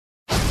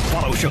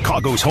Follow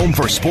Chicago's Home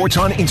for Sports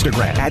on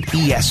Instagram at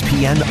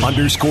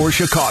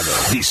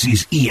ESPN_Chicago. This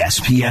is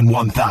ESPN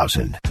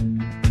 1000.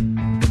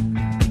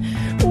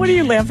 What are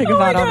you laughing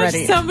about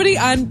already? Somebody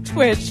on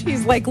Twitch,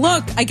 he's like,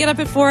 look, I get up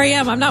at 4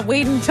 a.m. I'm not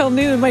waiting until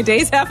noon. My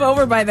day's half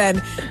over by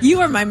then.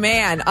 You are my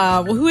man.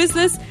 Who is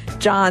this?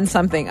 John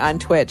something on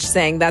Twitch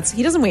saying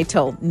he doesn't wait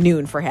till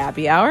noon for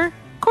happy hour.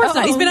 Of course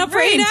not. He's been up for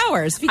 8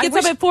 hours. If he gets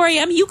up at 4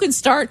 a.m., you can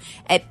start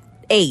at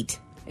 8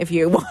 if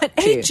you want to.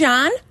 Hey,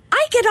 John,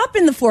 I get up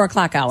in the 4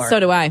 o'clock hour. So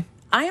do I.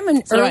 I am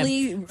an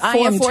early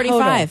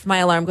 4:45. My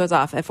alarm goes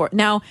off at 4.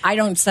 Now I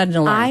don't set an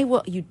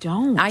alarm. You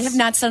don't. I have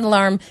not set an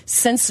alarm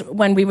since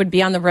when we would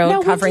be on the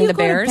road covering the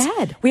Bears. Go to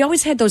bed? We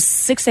always had those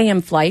 6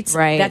 a.m. flights.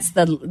 Right.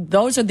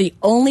 Those are the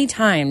only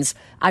times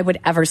I would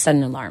ever set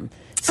an alarm.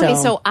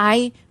 So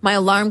my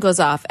alarm goes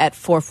off at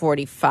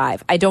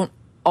 4:45. I don't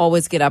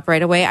always get up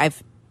right away.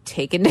 I've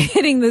taken to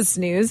hitting the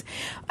snooze.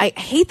 I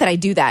hate that I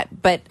do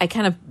that, but I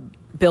kind of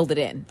build it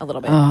in a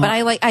little bit. But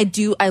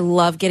I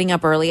love getting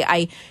up early.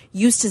 I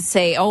used to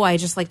say, I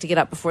just like to get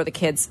up before the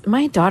kids.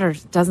 My daughter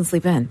doesn't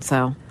sleep in,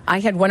 so. I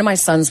had one of my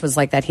sons was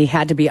like that. He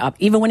had to be up.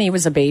 Even when he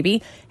was a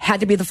baby, had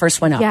to be the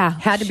first one up. Yeah.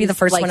 Had to be the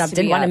first one up.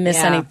 Didn't want to miss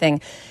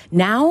anything.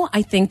 Now,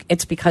 I think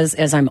it's because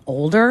as I'm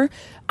older,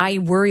 I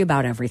worry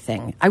about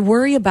everything. I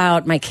worry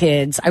about my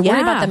kids. I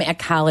worry about them at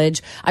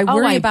college. I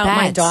worry about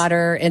my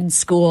daughter in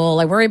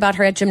school. I worry about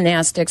her at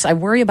gymnastics. I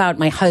worry about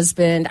my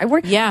husband. I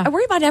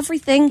worry about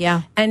everything.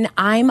 Yeah. And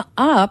I'm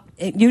up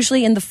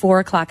usually in the 4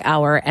 o'clock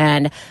hour,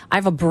 and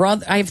I have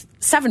I have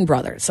 7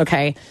 brothers.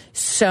 Okay.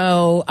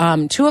 So,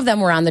 2 of them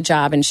were on the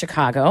job in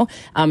Chicago.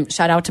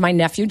 Shout out to my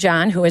nephew,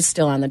 John, who is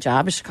still on the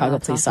job, a Chicago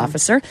police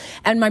officer.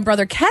 And my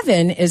brother,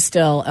 Kevin, is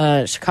still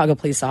a Chicago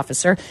police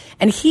officer,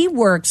 and he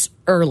works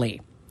early.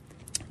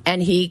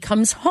 And he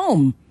comes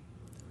home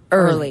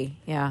early.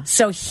 Yeah.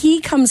 So he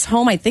comes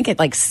home, I think, at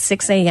like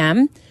 6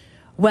 a.m.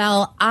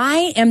 Well,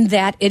 I am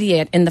that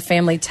idiot in the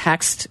family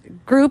text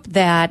group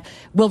that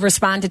will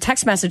respond to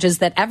text messages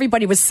that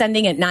everybody was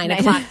sending at 9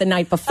 o'clock the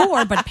night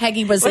before, but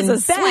Peggy was in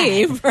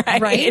asleep.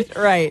 bed.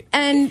 Right.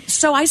 And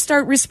so I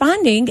start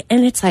responding,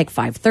 and it's like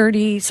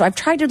 5:30. So I've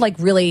tried to like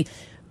really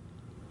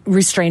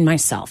restrain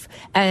myself.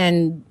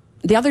 And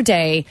the other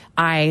day,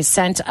 I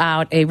sent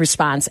out a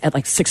response at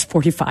like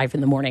 6:45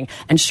 in the morning,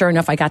 and sure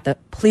enough, I got the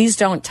 "please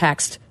don't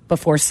text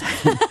before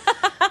 7."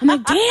 I'm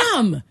like,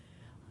 damn.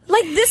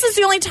 Like, this is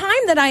the only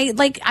time that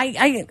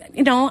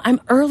I'm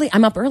early.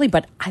 I'm up early,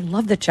 but I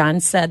love that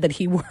John said that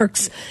he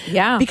works.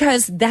 Yeah.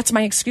 Because that's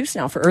my excuse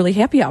now for early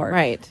happy hour.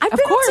 Right. I've been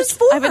up since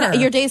 4.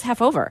 Your day's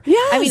half over.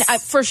 Yes. I mean,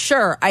 for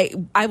sure,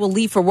 I will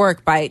leave for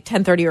work by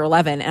 10:30 or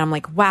 11, and I'm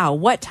like, wow,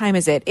 what time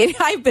is it?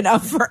 I've been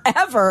up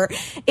forever.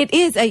 It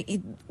is.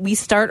 We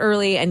start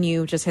early, and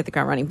you just hit the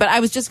ground running. But I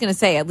was just going to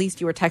say, at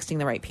least you were texting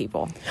the right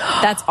people.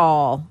 That's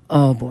all.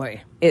 Oh,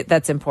 boy.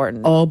 That's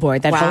important. Oh, boy.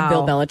 That whole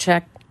Bill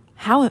Belichick.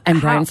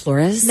 Brian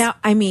Flores. Now,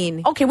 I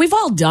mean, okay, we've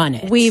all done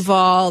it. We've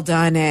all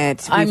done it.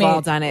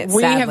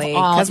 Sadly,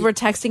 because we're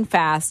texting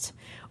fast,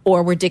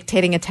 or we're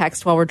dictating a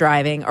text while we're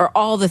driving, or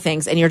all the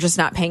things, and you're just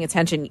not paying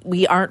attention.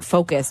 We aren't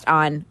focused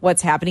on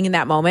what's happening in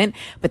that moment.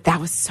 But that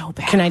was so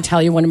bad. Can I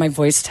tell you one of my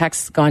voice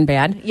texts gone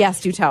bad?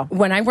 Yes, do tell.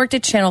 When I worked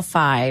at Channel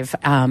 5,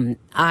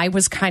 I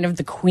was kind of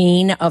the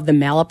queen of the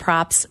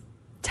malaprops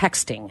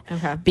texting.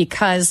 Okay.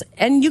 Because,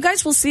 and you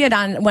guys will see it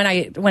on when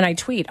I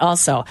tweet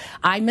also,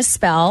 I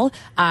misspell.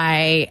 If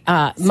I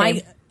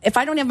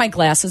don't have my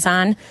glasses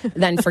on,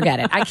 then forget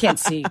it. I can't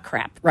see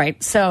crap,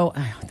 right? So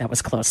that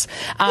was close.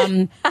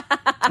 I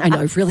know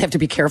I really have to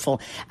be careful.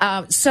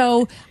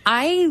 So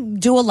I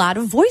do a lot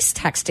of voice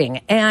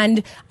texting,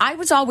 and I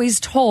was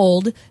always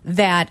told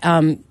that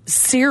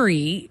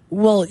Siri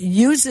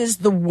uses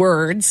the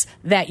words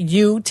that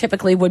you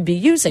typically would be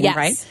using,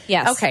 right?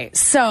 Yes. Okay.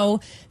 So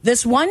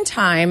this one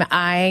time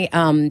I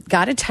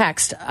got a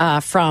text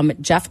from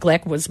Jeff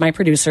Glick, was my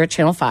producer at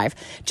Channel 5.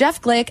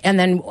 Jeff Glick, and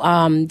then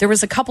there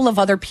was a couple of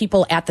other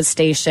people at the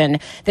station.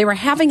 They were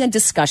having a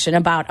discussion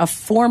about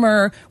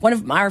one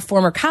of our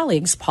former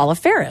colleagues, Paula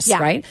Ferris,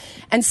 right?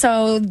 And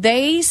so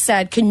they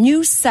said, can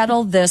you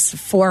settle this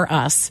for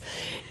us?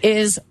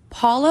 Is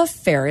Paula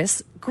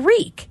Ferris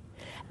Greek?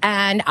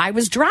 And I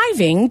was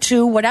driving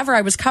to whatever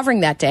I was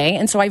covering that day.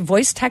 And so I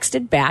voice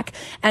texted back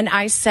and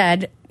I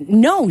said,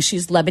 no,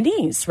 she's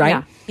Lebanese,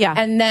 right? Yeah.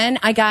 And then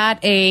I got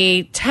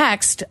a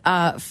text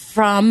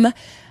from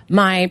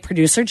my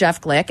producer,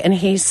 Jeff Glick, and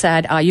he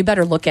said, you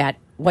better look at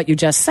what you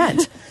just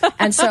sent.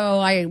 And so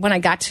when I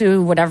got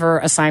to whatever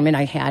assignment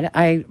I had,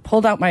 I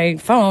pulled out my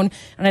phone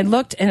and I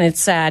looked and it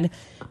said,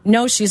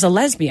 no, she's a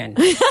lesbian.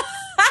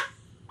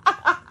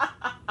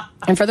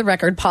 And for the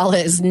record, Paula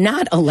is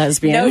not a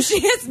lesbian. No, she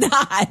is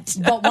not.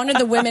 But one of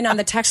the women on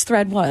the text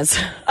thread was.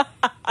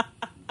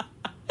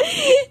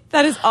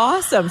 That is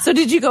awesome. So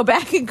did you go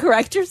back and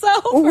correct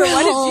yourself? Or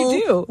what did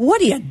you do? What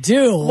do you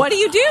do? What do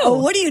you do?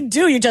 What do you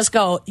do? You just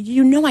go,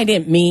 I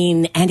didn't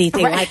mean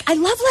anything. Right. Like, I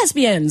love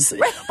lesbians.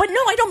 Right. But no,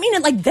 I don't mean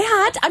it like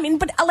that. I mean,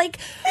 but like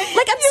I'm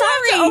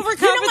sorry. Have to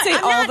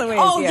overcompensate all the ways.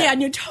 Oh, yeah.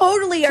 And you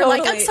totally are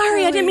like, I'm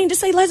sorry, I didn't mean to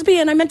say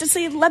lesbian. I meant to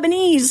say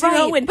Lebanese. Right.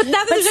 You know? But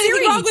now there's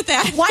anything wrong with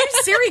that. Why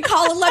does Siri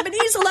call a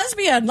Lebanese a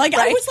lesbian? Like,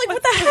 I was like,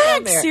 what the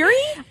heck, Siri?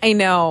 I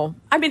know.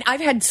 I mean,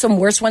 I've had some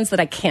worse ones that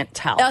I can't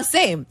tell.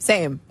 Same.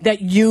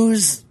 That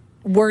use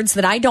words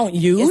that I don't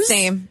use.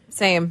 Same.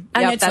 And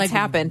Yep, it's that's like,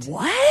 happened.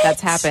 What?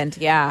 That's happened.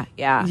 Yeah.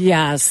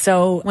 Yeah.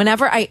 So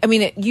Whenever I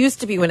mean, it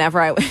used to be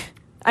whenever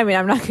I mean,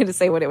 I'm not going to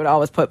say what it would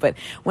always put, but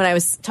when I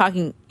was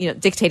talking,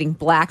 dictating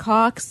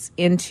Blackhawks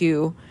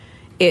into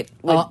it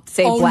would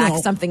say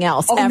black something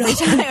else every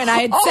time. And I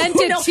had sent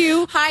it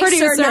to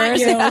producers. Sir, not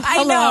you.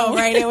 I know,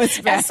 right? It was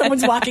bad. As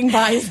someone's walking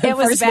by. It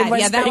was bad.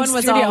 Yeah, that one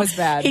was always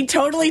bad. He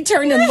totally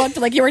turned and looked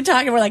like you were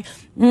talking. We're like,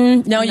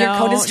 no, your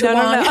coat is too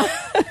long. No.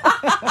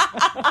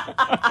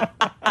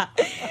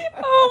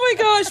 Oh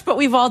my gosh, but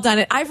we've all done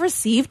it. I've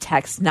received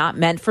texts not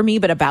meant for me,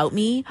 but about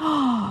me.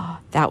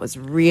 That was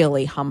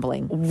really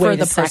humbling for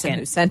the person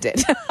who sent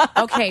it.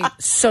 Okay,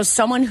 so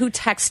someone who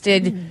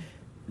texted...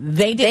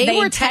 They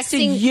were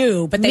texting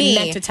you, but they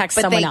meant to text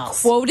someone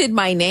else. They quoted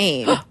my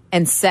name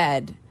and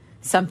said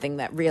something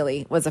that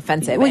really was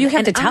offensive. Well, you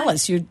have to tell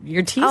us. You're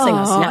teasing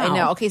us now. I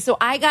know. Okay, so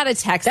I got a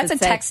text. That's a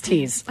text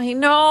tease. I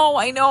know.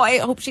 I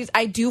hope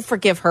I do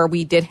forgive her.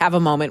 We did have a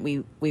moment.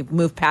 We've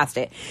moved past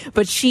it.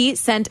 But she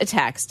sent a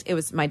text. It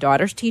was my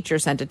daughter's teacher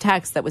sent a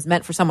text that was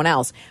meant for someone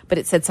else, but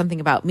it said something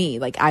about me.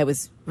 Like I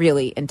was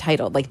really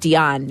entitled. Like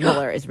Dion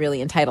Miller is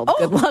really entitled.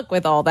 Good luck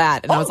with all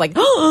that. And I was like,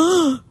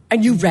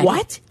 and you read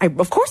what?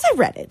 Of course I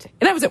read it.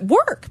 And I was at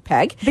work,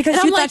 Peg.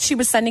 Because you thought she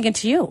was sending it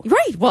to you.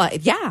 Right. Well,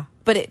 yeah.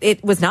 But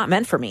it was not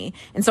meant for me.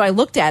 And so I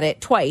looked at it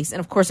twice and,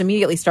 of course,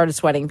 immediately started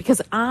sweating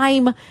because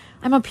I'm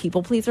a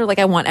people pleaser. Like,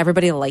 I want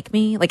everybody to like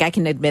me. Like, I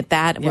can admit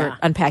that. Yeah. We're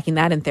unpacking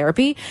that in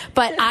therapy.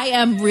 But I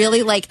am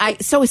really like,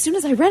 so as soon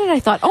as I read it,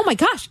 I thought, oh my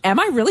gosh, am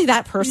I really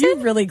that person? You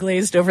really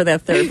glazed over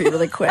that therapy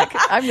really quick.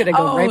 I'm going to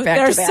go right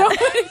back to that. So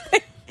many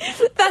things.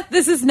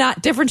 This is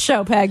not different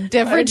show, Peg.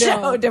 Different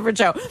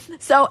show.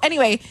 So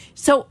anyway,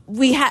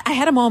 I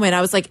had a moment.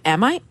 I was like,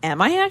 am I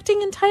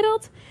acting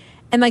entitled?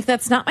 And like,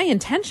 that's not my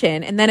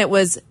intention. And then it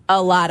was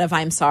a lot of,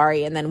 I'm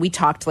sorry. And then we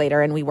talked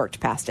later and we worked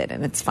past it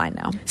and it's fine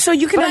now. So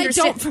you can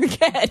understand. I don't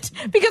forget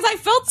because I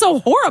felt so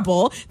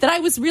horrible that I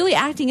was really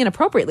acting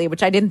inappropriately,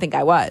 which I didn't think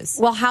I was.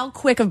 Well, how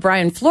quick of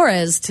Brian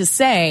Flores to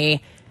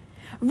say,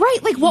 right,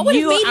 like what would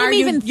have made him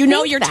even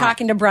you're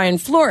talking to Brian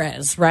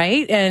Flores,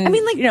 right? And I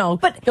mean, like,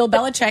 but Bill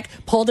Belichick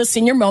pulled a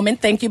senior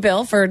moment. Thank you,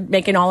 Bill, for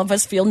making all of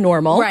us feel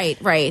normal. Right.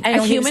 And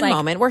a human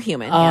moment. We're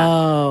human.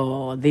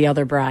 Oh, the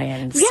other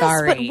Brian. Yes,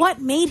 sorry. But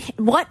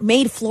what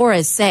made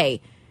Flores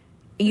say,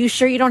 "Are you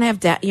sure you don't have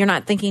you're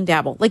not thinking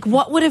dabble?" Like,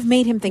 what would have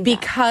made him think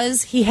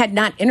because he had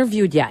not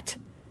interviewed yet.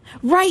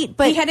 Right,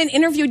 but he hadn't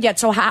interviewed yet.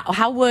 So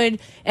how would?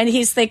 And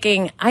he's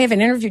thinking, I haven't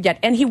interviewed yet,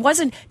 and he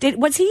wasn't.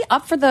 Was he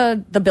up for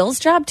the Bills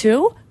job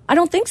too? I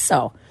don't think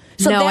so.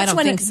 So no, that's I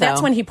don't think so.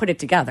 That's when he put it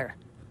together.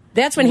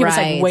 That's when he was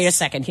like, wait a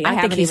second.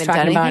 I think he's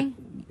talking about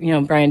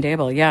Brian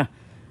Dable. Yeah,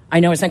 I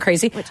know. Isn't that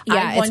crazy?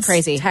 It's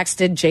crazy.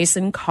 Texted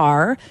Jason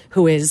Carr,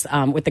 who is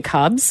with the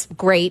Cubs.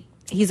 Great.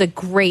 He's a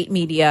great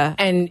media.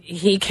 And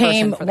he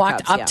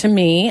walked up to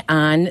me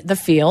on the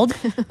field,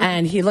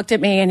 and he looked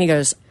at me and he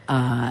goes,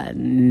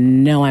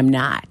 no, I'm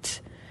not.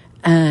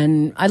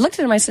 And I looked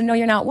at him. I said, no,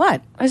 you're not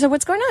what? I said,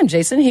 what's going on,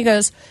 Jason? He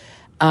goes,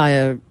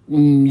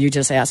 you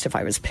just asked if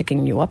I was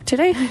picking you up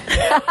today.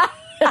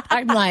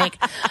 I'm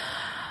like,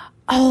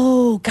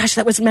 oh, gosh,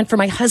 that was meant for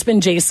my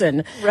husband,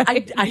 Jason.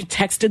 Right. I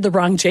texted the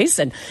wrong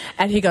Jason.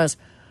 And he goes,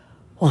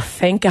 well,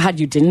 thank God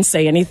you didn't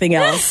say anything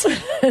else.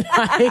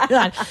 I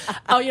thought,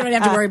 oh, you don't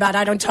have to worry about it.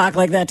 I don't talk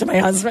like that to my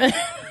husband.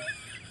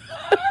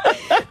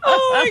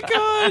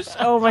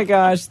 Oh my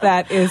gosh,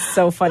 that is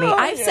so funny.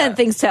 I've sent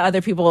things to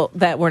other people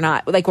that were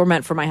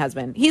meant for my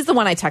husband. He's the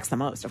one I text the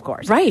most, of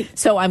course. Right.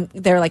 So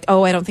they're like,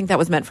 oh, I don't think that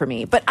was meant for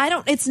me. But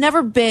it's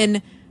never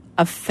been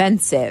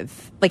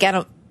offensive. Like, I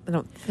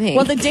don't think.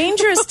 Well, the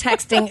dangerous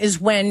texting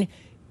is when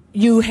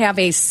you have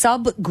a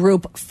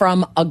subgroup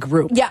from a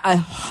group. Yeah,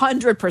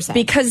 100%.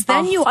 Because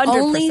then you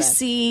only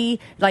see,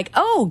 like,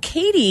 oh,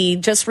 Katie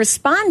just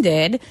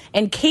responded,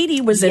 and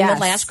Katie was in the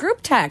last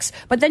group text.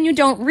 But then you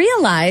don't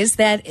realize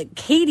that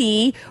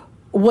Katie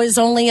was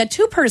only a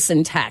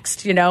two-person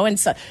text, and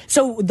so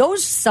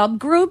those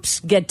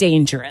subgroups get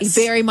dangerous.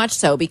 Very much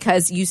so,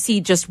 because you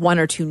see just one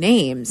or two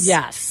names.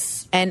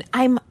 Yes. And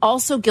I'm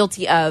also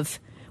guilty of...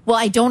 Well,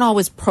 I don't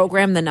always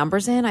program the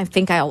numbers in. I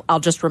think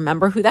I'll just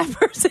remember who that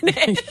person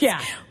is.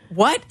 Yeah.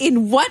 What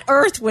in what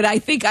earth would I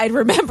think I'd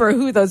remember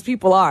who those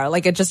people are?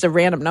 Like it's just a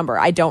random number.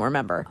 I don't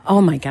remember.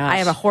 Oh my gosh. I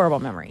have a horrible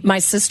memory. My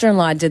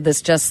sister-in-law did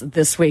this just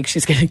this week.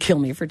 She's going to kill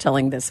me for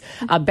telling this.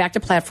 Back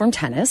to platform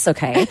tennis.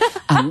 Okay.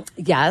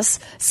 Yes.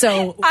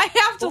 So I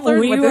have to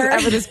learn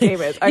whatever this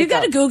game is. You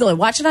got to Google it.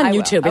 Watch it on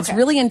YouTube. Okay. It's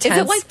really intense.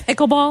 Is it like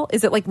pickleball?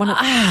 Is it like one of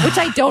which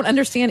I don't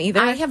understand either?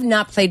 I have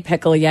not played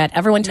pickle yet.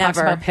 Everyone talks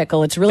about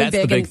pickle. It's really That's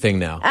big. the big thing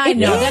now. I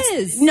know.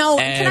 No,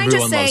 can I just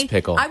Everyone say, loves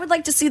pickle. I would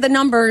like to see the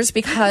numbers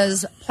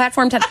because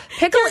platform tennis.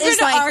 Pickle You're is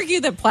gonna like argue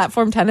that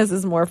platform tennis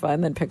is more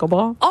fun than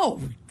pickleball.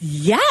 Oh,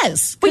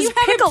 yes. But you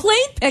haven't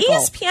played pickle.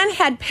 ESPN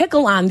had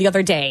pickle on the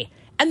other day,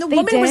 and the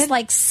woman was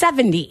like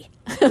 70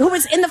 who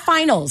was in the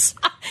finals.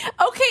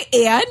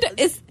 Okay, and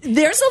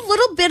there's a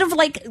little bit of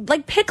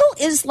like pickle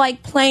is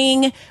like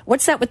playing,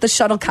 what's that with the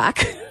shuttlecock?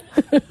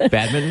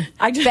 Badminton?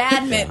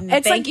 Badminton.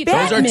 It's Thank like you. Those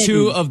badminton. are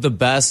two of the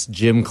best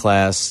gym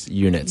class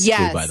units,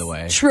 too, by the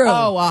way. True.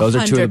 Oh, Those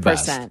are two of the 100%.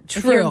 best.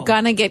 If you're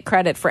gonna get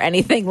credit for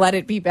anything, let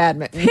it be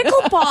badminton.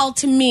 Pickleball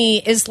to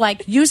me is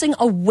like using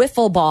a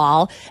wiffle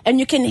ball, and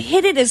you can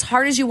hit it as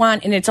hard as you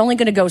want, and it's only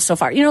going to go so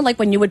far. You know, like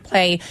when you would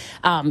play,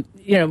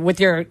 with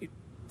your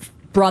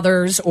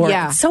brothers, or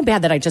it's so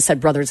bad that I just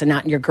said brothers and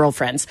not your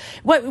girlfriends.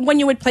 When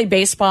you would play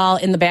baseball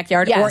in the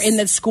backyard or in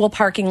the school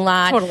parking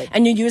lot,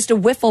 and you used a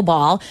wiffle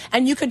ball,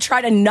 and you could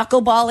try to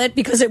knuckleball it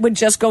because it would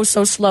just go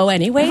so slow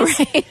anyways.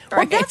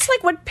 Well, that's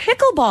like what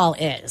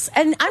pickleball is.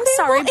 And I'm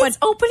sorry, but it's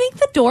opening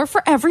the door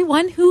for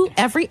everyone who,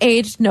 every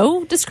age,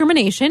 no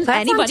discrimination.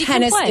 Anybody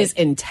tennis can play. is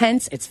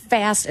intense. It's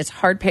fast. It's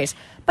hard paced.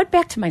 But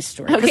back to my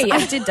story. Okay,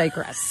 I did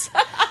digress.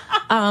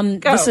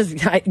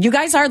 You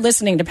guys are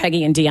listening to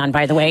Peggy and Dion,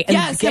 by the way,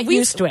 and get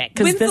used to it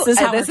because this is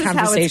how our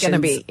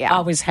conversations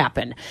always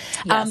happen.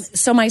 Yes.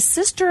 So my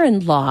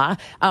sister-in-law,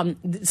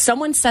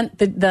 someone sent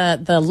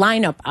the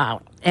lineup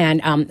out.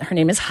 And her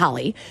name is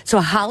Holly. So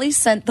Holly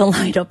sent the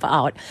lineup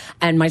out,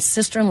 and my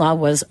sister-in-law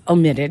was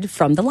omitted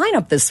from the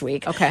lineup this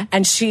week. Okay.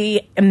 And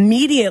she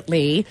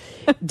immediately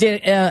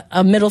did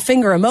a middle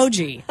finger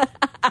emoji.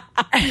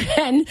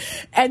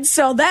 and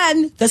so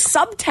then the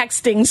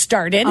subtexting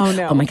started. Oh,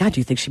 no. Oh, my God, do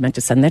you think she meant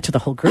to send that to the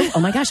whole group?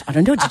 Oh, my gosh, I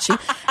don't know, did she?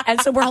 And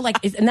so we're all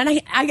like, and then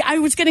I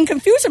was getting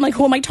confused. I'm like,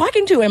 who am I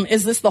talking to?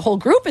 Is this the whole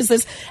group? Is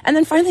this? And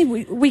then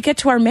finally we get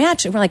to our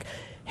match, and we're like,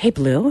 hey,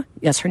 Blue.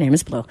 Yes, her name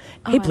is Blue.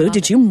 Hey, Blue,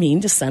 did you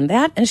mean to send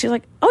that? And she's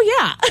like, oh,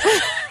 yeah.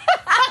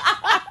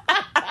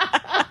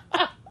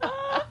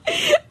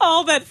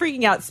 All that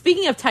freaking out.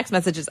 Speaking of text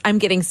messages, I'm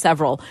getting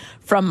several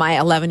from my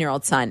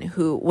 11-year-old son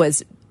who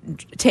was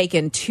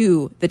taken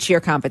to the cheer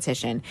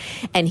competition.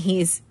 And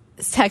he's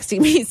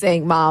texting me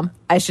saying, Mom,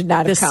 I should not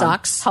have This come.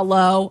 sucks.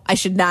 Hello, I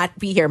should not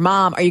be here.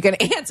 Mom, are you going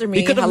to answer me?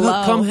 He could have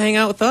Hello. come hang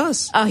out with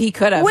us. Oh, he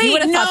could have. Wait, He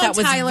would have no, thought that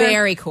was Tyler.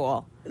 very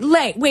cool.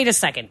 Wait a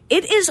second.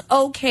 It is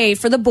okay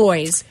for the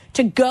boys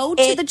to go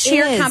to the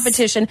cheer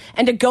competition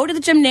and to go to the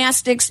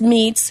gymnastics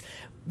meets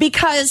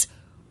because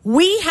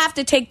we have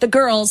to take the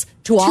girls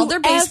to all their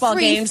baseball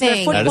games, their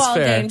everything. football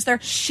That is fair.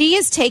 games. She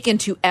is taken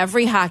to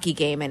every hockey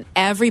game and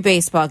every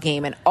baseball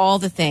game and all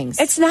the things.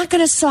 It's not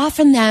going to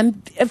soften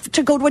them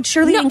to go to a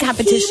cheerleading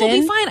competition. He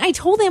will be fine. I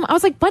told him, I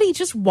was like, buddy,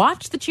 just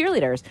watch the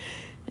cheerleaders.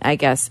 I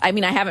guess. I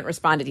mean, I haven't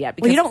responded yet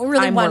because you don't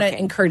really want to working.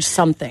 encourage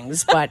some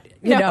things, but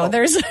you know,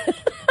 there's.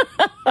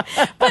 But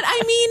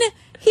I mean,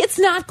 it's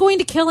not going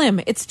to kill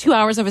him. It's 2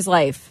 hours of his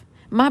life.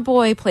 My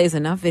boy plays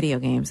enough video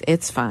games.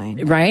 It's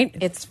fine. Right?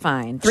 It's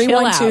fine.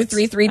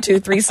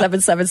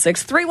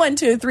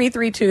 312-332-3776.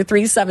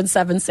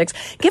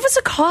 312-332-3776. Give us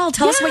a call.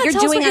 Tell us what you're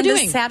doing on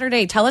this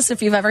Saturday. Tell us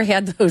if you've ever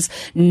had those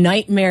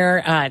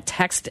nightmare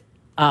text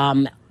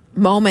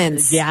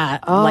moments. Yeah.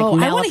 Oh, like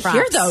I want to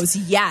hear malaprops. those.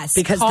 Yes.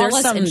 Because Call there's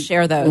us some and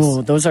share those.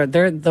 Ooh, those are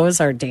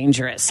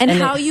dangerous. And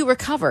how you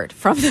recovered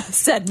from the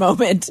said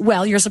moment.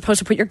 Well, you're supposed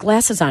to put your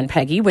glasses on,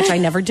 Peggy, which I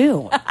never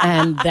do.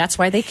 And that's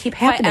why they keep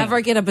happening. If I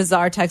ever get a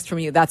bizarre text from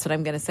you, that's what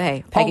I'm going to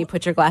say. Peggy,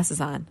 put your glasses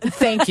on.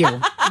 Thank you.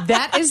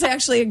 That is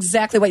actually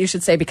exactly what you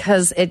should say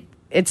because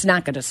it's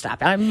not going to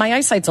stop. My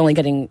eyesight's only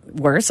getting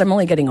worse. I'm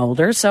only getting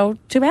older, so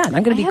too bad.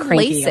 I'm going to be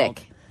cranky.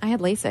 I had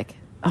LASIK.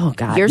 Oh,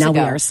 God. Years now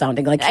ago. we are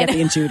sounding like Kathy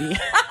and Judy.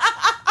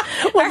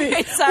 We'll be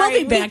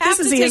back. This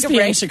is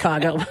ESPN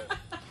Chicago.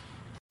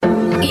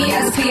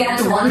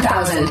 ESPN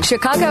 1000,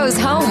 Chicago's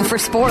home for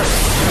sports.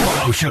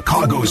 Follow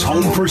Chicago's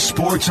home for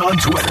sports on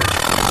Twitter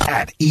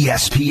at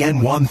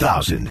ESPN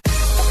 1000.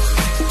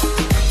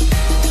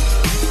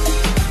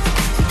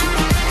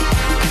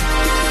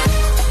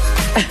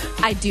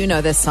 I do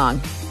know this song.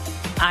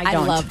 I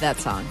don't. I love that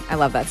song.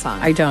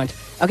 I don't.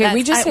 Okay,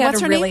 we just had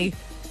what's a her really. name?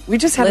 We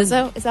just had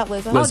Lizzo? Is that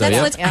Lizzo? Lizzo,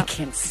 that's yeah. Lizzo. I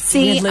can't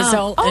stand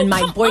Lizzo, oh, and my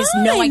come boys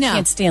know I on.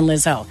 can't stand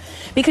Lizzo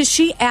because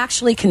she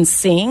actually can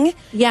sing.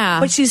 Yeah.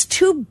 but she's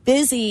too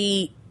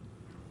busy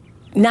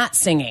not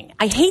singing.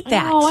 I hate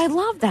that. Oh, I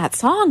love that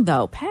song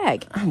though,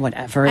 Peg.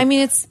 Whatever. I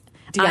mean, it's.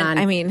 Dion,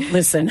 I mean,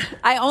 listen.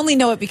 I only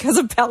know it because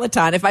of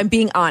Peloton, if I'm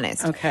being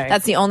honest. Okay.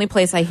 That's the only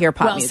place I hear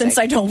pop Well, music. since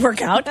I don't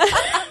work out,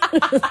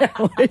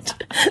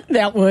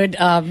 that would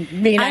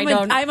mean I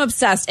don't. I'm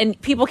obsessed, and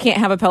people can't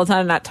have a Peloton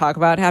and not talk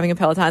about having a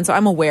Peloton, so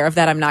I'm aware of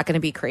that. I'm not going to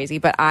be crazy,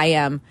 but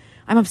I'm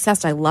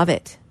obsessed. I love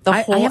it. The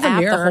I whole have a app,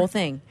 mirror. the whole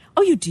thing.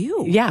 Oh, you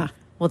do? Yeah.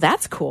 Well,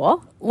 that's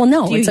cool. Well,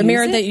 no, Do you it's a use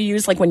mirror it? that you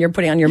use like when you're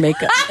putting on your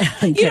makeup.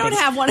 You don't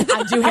have one of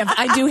those.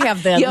 I do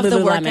have the You have the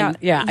Lululemon. workout.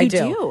 Yeah, I You do.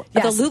 do?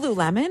 Yes. The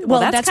Lululemon? Well,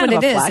 Well, that's kind what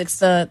of it a is. flex. It's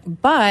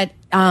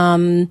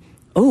the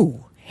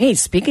hey,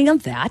 speaking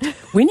of that,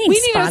 we need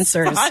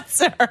sponsors. A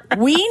sponsor.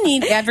 We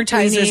need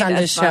advertisers We need on a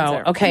this show.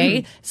 sponsor.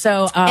 Okay,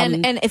 so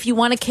And if you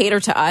want to cater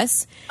to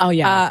us, Oh,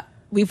 yeah.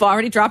 we've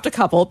already dropped a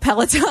couple: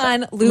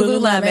 Peloton,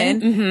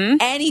 Lululemon,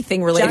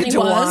 anything related Johnny to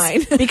was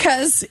wine.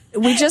 because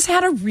we just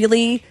had a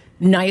really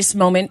nice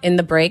moment in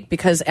the break.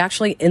 Because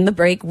actually, in the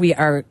break, we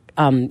are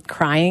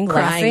crying,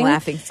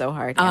 laughing so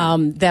hard. Yeah.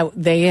 That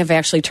they have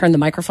actually turned the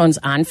microphones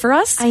on for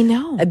us. I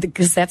know.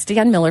 Because that's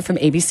Dion Miller from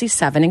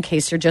ABC7, in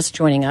case you're just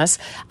joining us.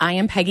 I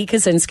am Peggy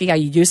Kaczynski. I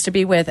used to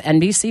be with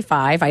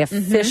NBC5. I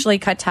officially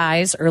cut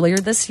ties earlier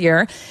this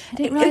year. I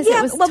didn't realize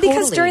it was because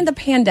totally- during the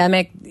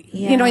pandemic,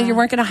 you know, Yeah. you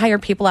weren't going to hire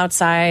people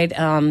outside.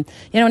 And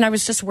I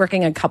was just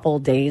working a couple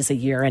days a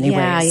year anyway.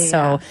 Yeah.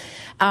 So,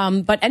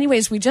 but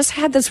anyways, we just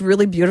had this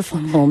really beautiful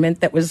moment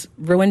that was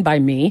ruined by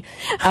me.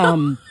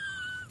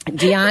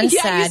 Dion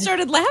Yeah, said you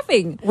started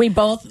laughing. we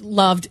both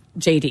loved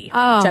JD,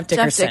 Jeff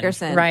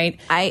Dickerson, right?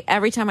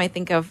 Every time I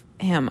think of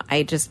him,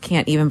 I just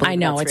can't even believe I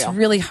know that's it's real.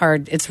 really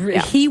hard.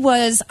 Yeah. He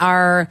was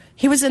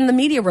in the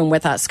media room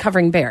with us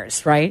covering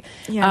Bears, right?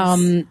 Yes.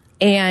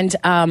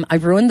 I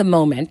ruined the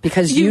moment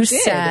because You you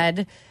did.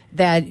 said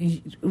that.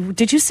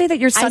 Did you say that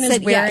your son is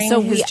wearing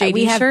his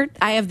JD shirt?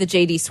 I have the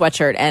JD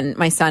sweatshirt, and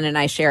my son and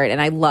I share it, and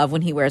I love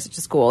when he wears it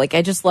to school. Like,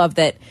 I just love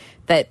that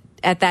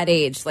at that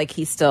age, like,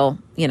 he's still,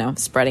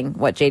 spreading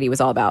what JD was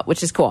all about,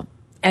 which is cool.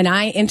 And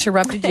I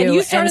interrupted you And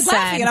you started said,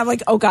 laughing, and I'm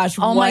like, oh gosh,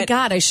 "Oh my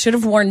God, I should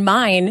have worn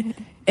mine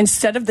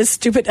instead of this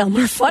stupid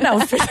Elmer Fudd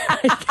outfit."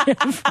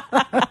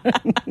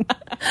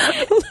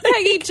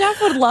 Peggy,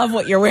 Jeff would love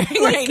what you're wearing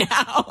right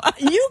now.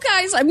 You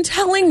guys, I'm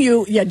telling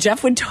you, yeah,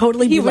 Jeff would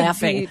totally be He would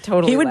laughing. be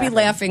totally he would be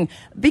laughing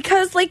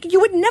because, like, you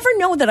would never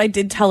know that I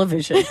did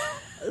television.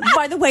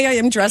 By the way, I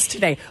am dressed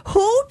today.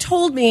 Who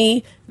told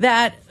me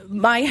that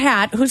my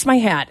hat? Who's my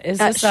hat? Is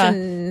this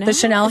the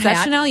Chanel Is that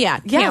hat? Chanel, yeah.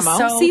 Yes. Camo.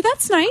 So, See,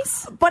 that's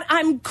nice. but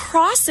I'm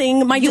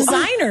crossing my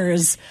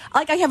designers.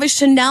 Like, I have a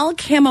Chanel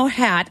camo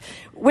hat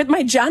with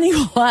my Johnny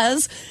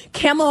Was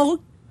camo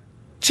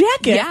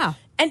jacket. Yeah.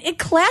 And it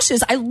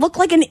clashes. I look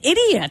like an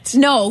idiot.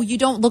 No, you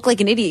don't look like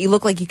an idiot. You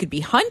look like you could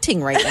be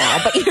hunting right now,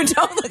 but you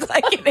don't look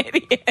like an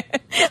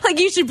idiot. Like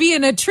you should be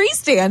in a tree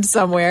stand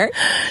somewhere.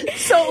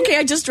 So, okay,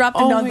 I just dropped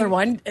another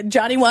one.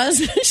 Johnny Was,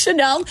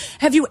 Chanel.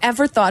 Have you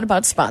ever thought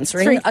about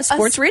sponsoring a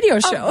sports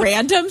radio show? A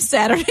random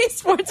Saturday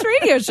sports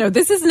radio show.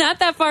 This is not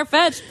that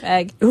far-fetched,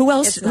 Peg. Who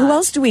else? It's not. Who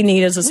else do we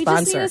need as a We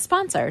sponsor? just need a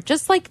sponsor.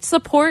 Just like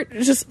support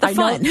just the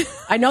fun.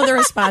 I know they're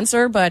a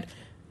sponsor, but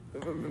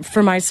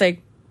for my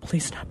sake,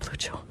 please not Blue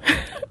Chew.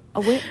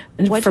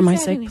 What'd For you my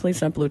say? sake,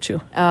 please not Blue Chew.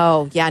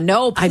 Oh, yeah,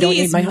 no, please. I don't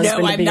need my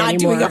husband to I'm be not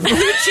anymore. doing a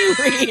Blue Chew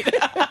read.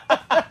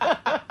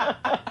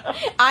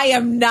 I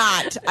am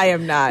not.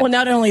 Well,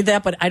 not only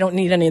that, but I don't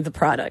need any of the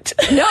product.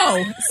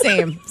 No,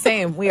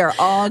 same. We are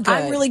all good.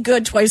 I'm really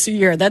good twice a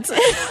year. That's my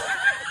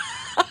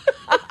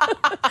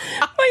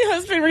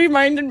husband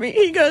reminded me.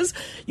 He goes,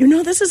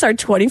 this is our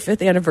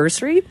 25th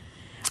anniversary.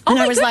 Oh And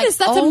my I was goodness,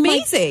 that's oh my-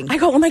 amazing. I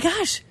go, oh my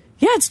gosh.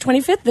 Yeah, it's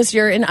 25th this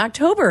year in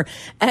October.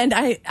 And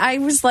I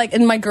was like,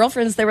 and my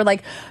girlfriends, they were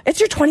like, it's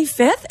your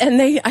 25th?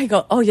 And I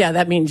go, oh yeah,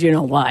 that means you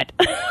know what?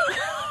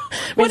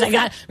 means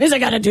I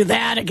got to do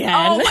that again.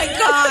 Oh my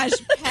gosh,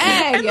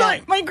 Peg.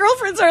 And my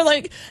girlfriends are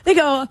like, they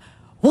go,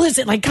 well, is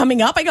it like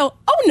coming up? I go,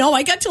 oh no,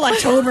 I got till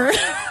October.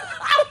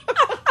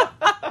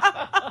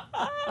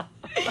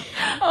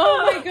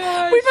 Oh my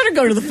gosh. We better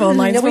go to the phone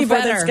lines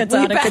before this gets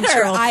out of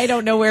control. I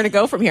don't know where to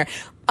go from here.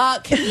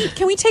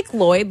 Can we take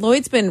Lloyd?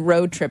 Lloyd's been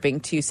road tripping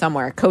to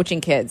somewhere,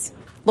 coaching kids.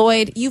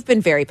 Lloyd, you've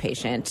been very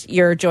patient.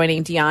 You're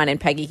joining Dion and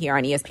Peggy here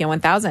on ESPN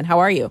 1000. How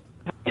are you?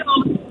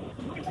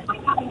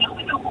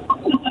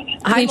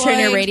 Can you turn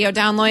your radio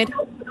down, Lloyd?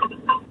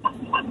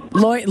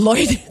 Lloyd is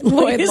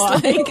Lloyd's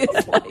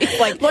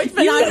Lloyd's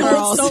been on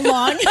hold so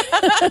long.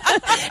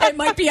 It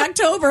might be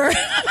October.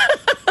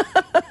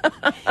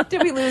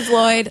 Did we lose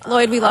Lloyd?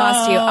 Lloyd, we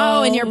lost you.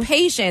 Oh, and your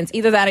patience.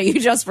 Either that or you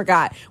just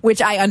forgot,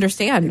 which I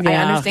understand. I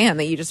Yeah. understand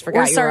that you just forgot.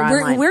 We're sorry. You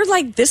were online. We're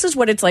like, this is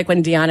what it's like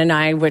when Dion and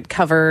I would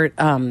cover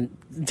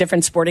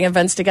different sporting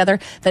events together.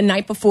 The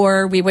night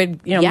before we would,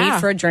 Yeah. meet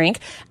for a drink,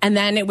 and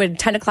then it would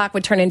 10 o'clock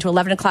would turn into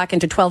 11 o'clock,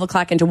 into 12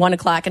 o'clock, into 1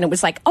 o'clock, and it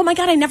was like, oh my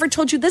God, I never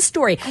told you this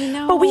story. I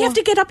know. But we have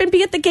to get up and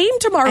be at the game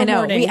tomorrow I know.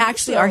 morning. We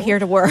actually are here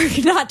to work,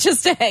 not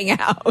just to hang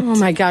out. Oh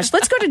my gosh.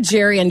 Let's go to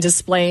Jerry in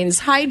Des Plaines.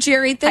 Hi,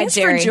 Jerry. Thanks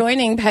Jerry. for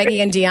joining Peggy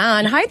and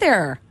Dion. Hi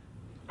there.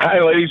 Hi,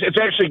 ladies. It's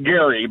actually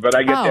Gary, but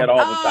I get that all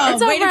the time.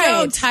 It's all Way to go,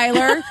 right.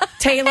 Tyler.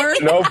 Taylor.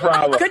 No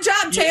problem. Good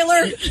job,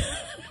 Taylor.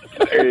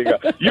 There you go.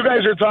 You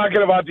guys are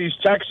talking about these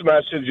text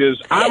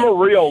messages. I'm a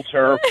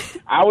realtor.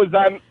 I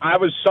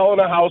was selling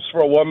a house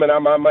for a woman.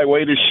 I'm on my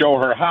way to show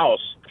her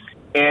house.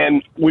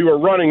 And we were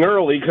running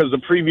early because the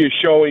previous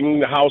showing,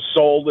 the house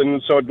sold,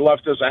 and so it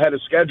left us ahead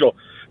of schedule.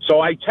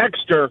 So I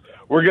text her,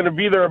 we're going to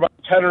be there about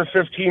 10 or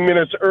 15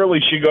 minutes early.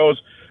 She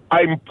goes,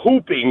 I'm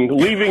pooping,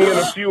 leaving in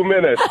a few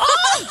minutes.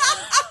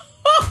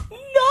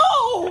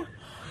 No!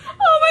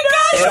 Oh, my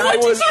gosh, And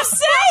what did you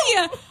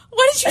say?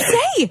 What did you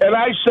say? And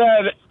I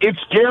said, it's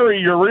Gary,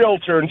 your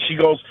realtor. And she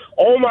goes,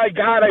 oh, my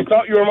God, I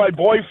thought you were my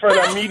boyfriend.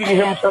 I'm meeting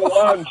him for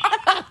lunch.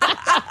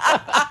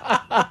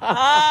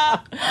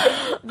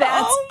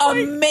 That's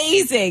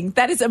amazing.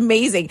 That is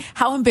amazing.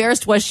 How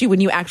embarrassed was she when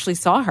you actually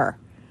saw her?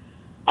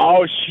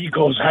 Oh, she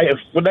goes,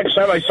 the next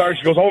time I saw her,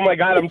 she goes, oh, my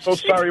God, I'm so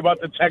sorry about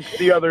the text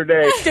the other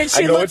day. Did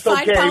she I go, look it's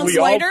 5 okay. pounds We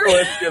lighter? all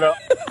quit,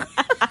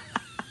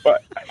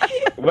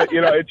 But,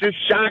 it just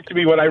shocked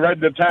me when I read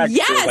the text.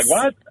 Yes. It was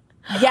like, what?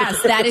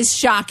 Yes, that is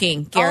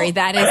shocking, Gary.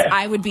 That is,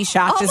 I would be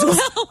shocked as well.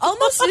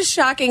 Almost as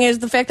shocking as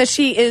the fact that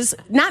she is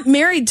not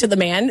married to the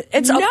man.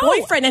 It's a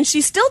boyfriend, and she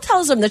still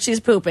tells him that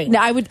she's pooping. No,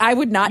 I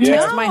would not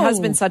text my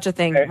husband such a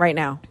thing right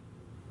now.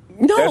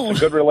 No. That's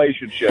a good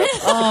relationship.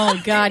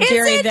 Oh, God,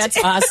 Gary, that's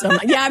awesome.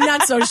 Yeah, I'm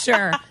not so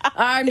sure.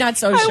 I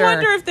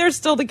wonder if they're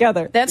still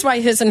together. That's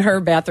why his and her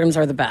bathrooms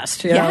are the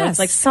best. You know? Yes. It's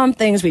like some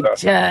things we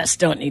just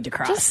don't need to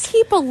cross. Just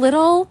keep a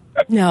little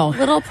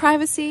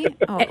privacy.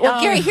 Oh.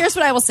 Well, Gary, here's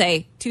what I will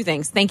say. 2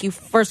 things. Thank you,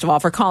 first of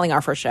all, for calling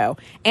our first show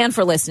and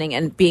for listening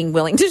and being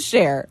willing to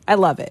share. I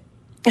love it.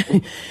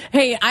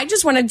 Hey, I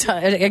just wanted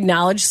to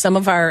acknowledge some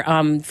of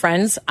our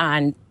friends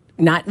on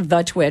not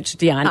the Twitch,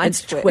 Dion.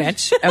 It's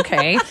Twitch.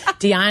 Okay.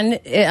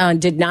 Dion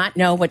did not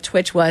know what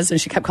Twitch was,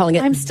 and she kept calling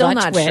it I'm still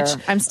not Twitch. sure.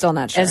 I'm still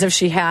not sure. As if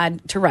she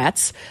had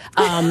Tourette's.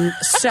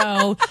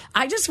 So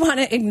I just want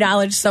to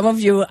acknowledge some of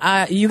you.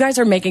 You guys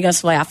are making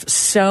us laugh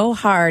so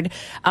hard.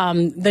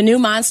 The new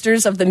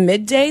monsters of the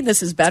midday.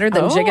 This is better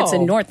than Jiggets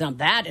and North. Now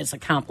that is a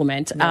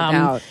compliment. No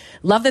doubt.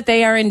 Love that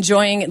they are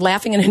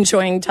laughing and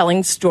enjoying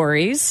telling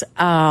stories.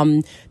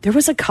 There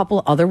was a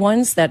couple other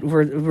ones that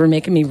were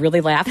making me really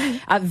laugh.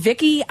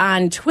 Vicky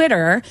on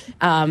Twitter,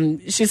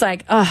 she's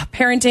like,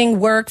 parenting,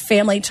 work,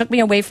 family took me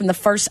away from the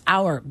first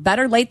hour.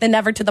 Better late than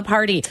never to the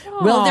party.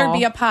 Aww. Will there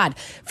be a pod?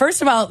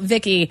 First of all,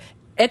 Vicky,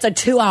 it's a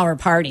 2-hour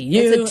party.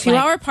 It's a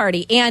 2-hour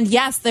party. And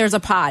yes, there's a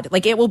pod.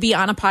 Like, it will be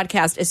on a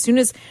podcast as soon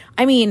as,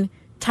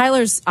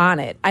 Tyler's on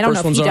it. I don't know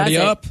if he does it.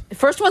 Up.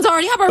 First one's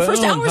already up. Our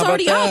first Boom. hour's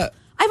already up.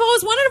 I've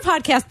always wanted a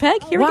podcast,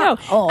 Peg. Here we go.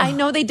 Oh. I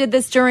know they did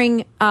this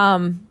during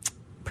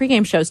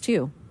pregame shows,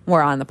 too.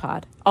 We're on the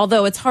pod.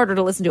 Although it's harder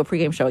to listen to a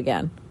pregame show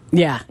again.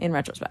 Yeah. In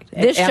retrospect.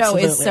 This show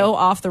is so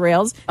off the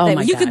rails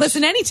that you could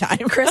listen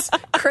anytime.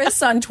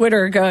 Chris on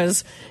Twitter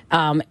goes,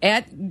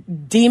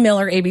 at D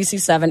Miller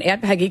ABC7,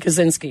 at Peggy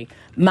Kaczynski.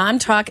 Mom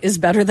talk is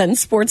better than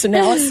sports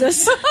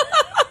analysis.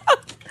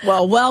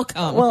 Well,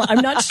 welcome. Well,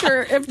 I'm not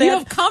sure if you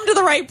have come to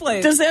the right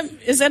place.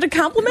 Is that a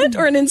compliment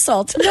or an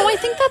insult? No, I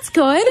think that's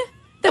good.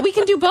 That we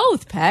can do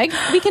both, Peg.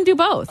 We can do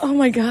both. Oh,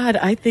 my God.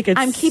 I think it's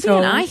I'm keeping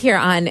an eye here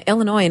on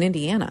Illinois and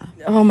Indiana.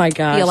 Oh, my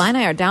gosh. The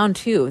Illini are down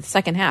 2 the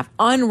second half.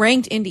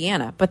 Unranked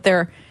Indiana, but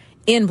they're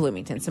in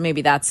Bloomington. So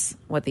maybe that's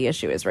what the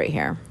issue is right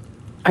here.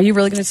 Are you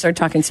really going to start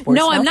talking sports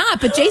No, now? I'm not.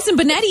 But Jason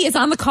Benetti is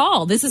on the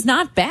call. This is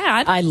not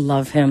bad. I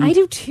love him. I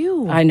do,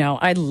 too. I know.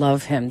 I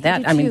love him.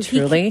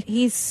 Truly.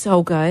 He's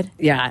so good.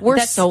 Yeah. We're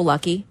so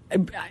lucky.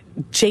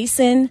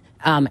 Jason,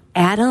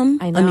 Adam.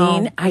 I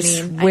know. I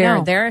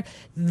swear,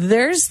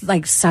 there's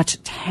like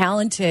such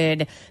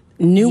talented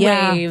new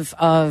wave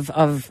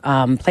of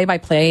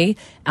play-by-play.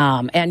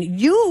 And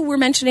you were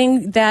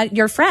mentioning that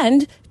your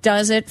friend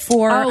does it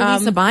for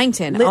Lisa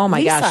Byington. Oh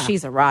my Lisa. gosh,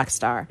 she's a rock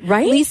star.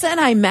 Right? Lisa and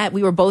I met.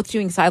 We were both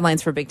doing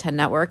sidelines for Big Ten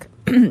Network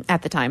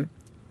at the time.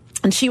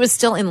 And she was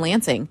still in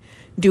Lansing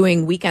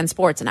doing weekend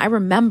sports. And I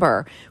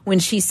remember when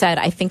she said,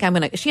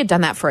 she had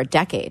done that for a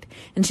decade.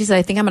 And she said,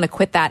 I think I'm going to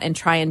quit that and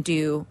try and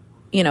do,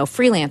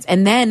 freelance.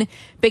 And then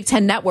Big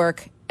Ten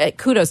Network,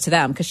 kudos to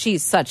them because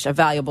she's such a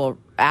valuable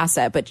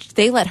asset, but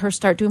they let her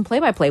start doing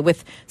play-by-play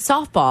with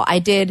softball.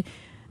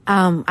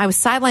 I was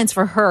sidelines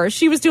for her.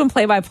 She was doing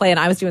play-by-play and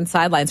I was doing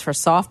sidelines for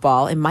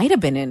softball. It might have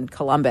been in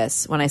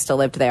Columbus when I still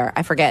lived there.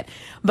 I forget.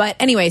 But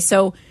anyway,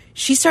 so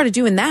she started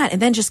doing that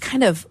and then just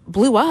kind of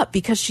blew up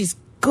because she's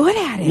good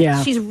at it.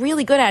 Yeah. She's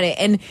really good at it.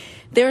 And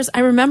I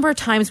remember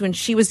times when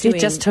she was doing...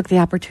 She just took the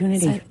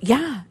opportunity.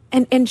 Yeah.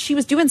 And she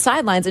was doing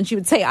sidelines and she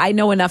would say, I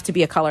know enough to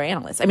be a color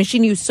analyst. I mean, she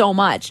knew so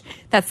much.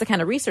 That's the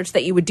kind of research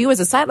that you would do as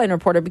a sideline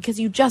reporter because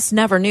you just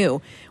never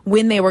knew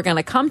when they were going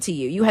to come to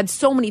you. You had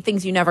so many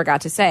things you never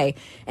got to say.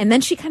 And then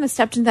she kind of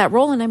stepped into that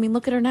role. And I mean,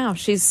 look at her now.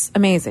 She's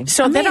amazing.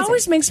 So that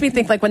always makes me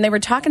think, like when they were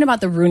talking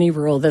about the Rooney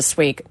Rule this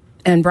week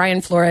and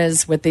Brian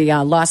Flores with the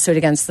lawsuit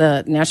against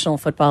the National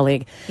Football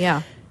League.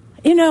 Yeah.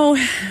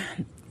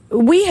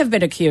 We have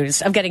been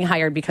accused of getting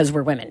hired because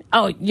we're women.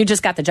 Oh, you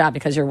just got the job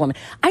because you're a woman.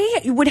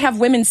 I would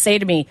have women say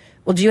to me,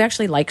 well, do you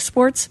actually like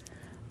sports?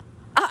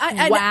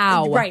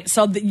 Wow. Right.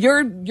 So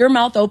your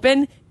mouth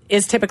open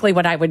is typically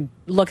what I would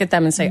look at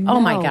them and say, oh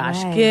my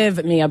gosh,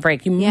 give me a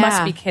break. You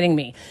must be kidding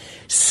me.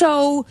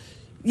 So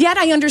yet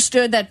I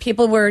understood that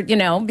people were,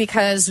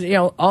 because,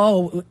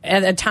 at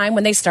a time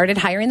when they started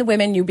hiring the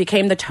women, you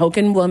became the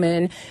token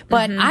woman.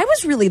 But I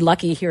was really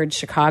lucky here in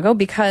Chicago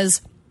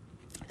because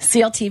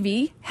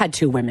CLTV had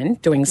 2 women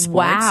doing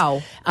sports.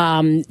 Wow.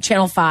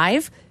 Channel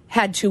 5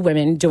 had 2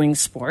 women doing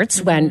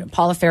sports when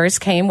Paula Ferris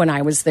came, when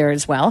I was there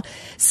as well.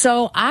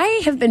 So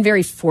I have been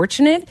very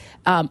fortunate,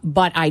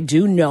 but I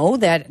do know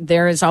that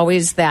there is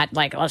always that,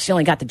 like, oh, she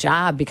only got the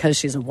job because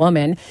she's a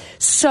woman.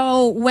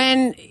 So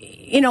when,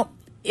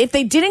 if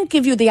they didn't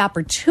give you the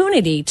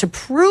opportunity to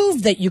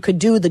prove that you could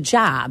do the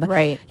job,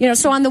 right?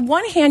 So on the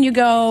one hand, you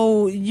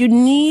go, you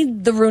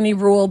need the Rooney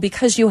Rule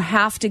because you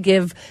have to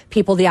give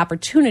people the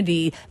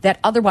opportunity that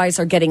otherwise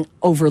are getting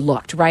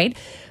overlooked, right?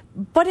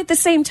 But at the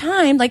same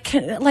time, like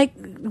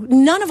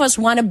none of us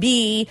want to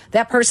be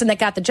that person that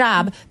got the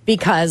job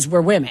because we're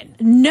women.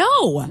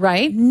 No,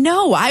 right?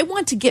 No, I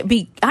want to get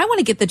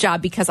the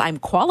job because I'm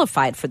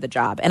qualified for the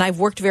job and I've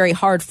worked very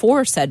hard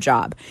for said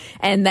job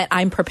and that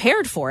I'm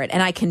prepared for it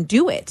and I can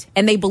do it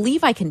and they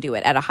believe I can do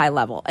it at a high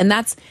level. And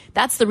that's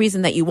the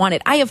reason that you want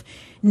it. I have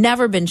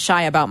never been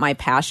shy about my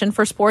passion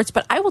for sports,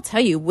 but I will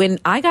tell you, when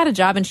I got a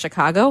job in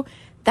Chicago,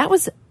 that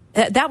was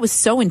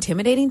so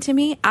intimidating to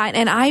me.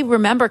 And I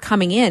remember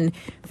coming in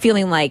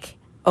feeling like,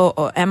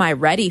 oh, am I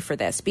ready for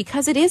this?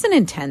 Because it is an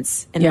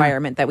intense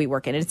environment that we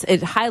work in.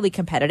 It's highly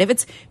competitive.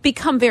 It's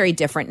become very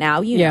different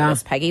now. You know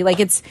this, Peggy. Like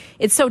it's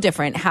so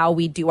different how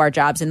we do our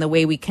jobs and the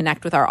way we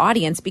connect with our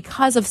audience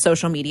because of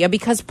social media,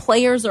 because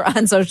players are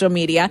on social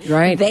media.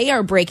 Right. They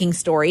are breaking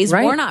stories.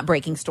 Right. We're not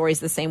breaking stories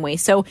the same way.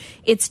 So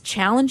it's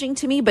challenging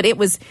to me, but it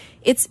was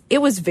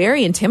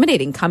very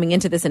intimidating coming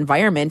into this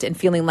environment and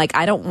feeling like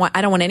I don't want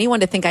anyone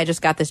to think I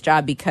just got this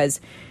job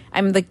because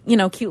I'm the,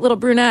 cute little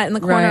brunette in the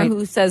corner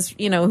who says,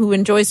 who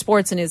enjoys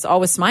sports and is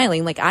always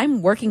smiling. Like,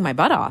 I'm working my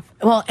butt off.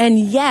 Well, and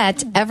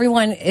yet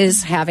everyone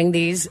is having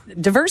these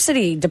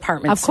diversity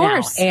departments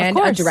now, and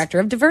a director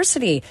of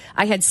diversity.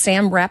 I had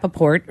Sam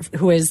Rappaport,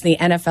 who is the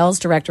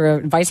NFL's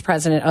vice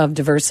president of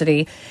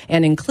diversity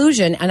and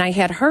inclusion, and I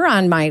had her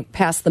on my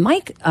Pass the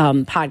Mic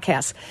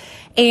podcast.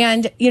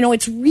 And,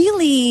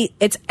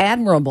 it's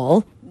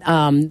admirable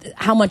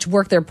how much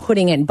work they're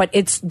putting in, but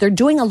they're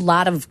doing a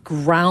lot of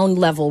ground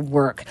level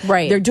work.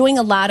 Right. They're doing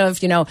a lot of,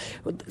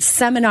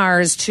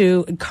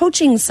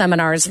 coaching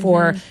seminars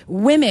for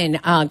women,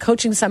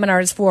 coaching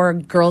seminars for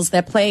girls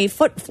that play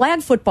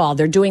flag football.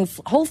 They're doing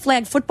whole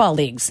flag football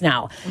leagues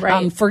now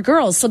for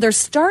girls. So they're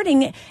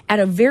starting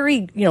at a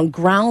very,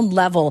 ground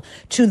level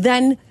to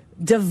then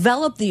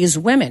develop these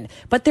women.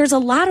 But there's a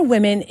lot of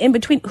women in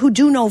between who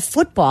do know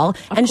football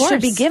and should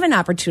be given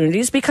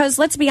opportunities because,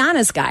 let's be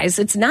honest, guys,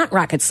 it's not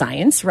rocket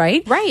science,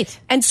 right? Right.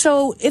 And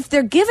so if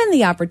they're given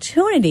the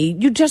opportunity,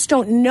 you just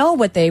don't know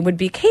what they would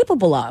be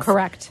capable of.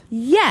 Correct.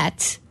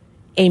 Yet,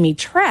 Amy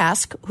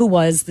Trask, who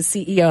was the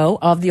CEO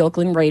of the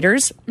Oakland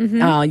Raiders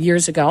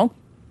years ago,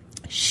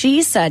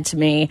 she said to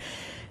me,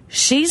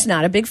 she's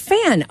not a big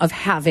fan of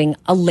having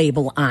a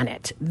label on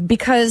it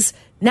because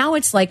now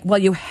it's like, well,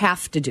 you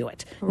have to do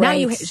it.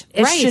 Right. Now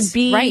it should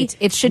be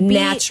It should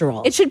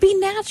natural. It should be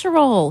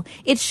natural.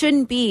 It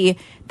shouldn't be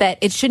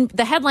that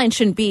the headline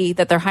shouldn't be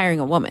that they're hiring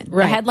a woman.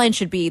 Right. The headline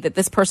should be that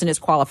this person is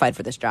qualified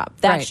for this job.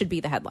 That should be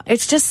the headline.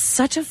 It's just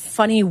such a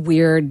funny,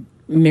 weird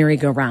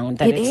merry-go-round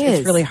that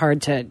it's really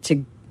hard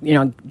to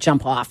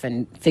jump off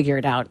and figure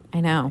it out.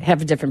 I know.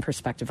 Have a different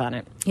perspective on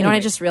it. You know what I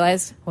just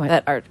realized?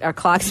 That our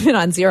clock's been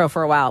on zero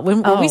for a while.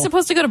 Were we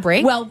supposed to go to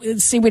break? Well,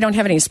 see, we don't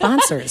have any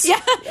sponsors.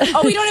 Yeah.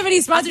 Oh, we don't have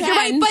any sponsors. You're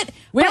right. But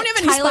we don't have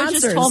any Tyler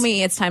sponsors. just told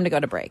me it's time to go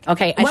to break.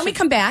 Okay. When we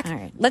come back,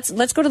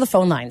 let's go to the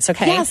phone lines,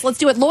 okay? Yes, let's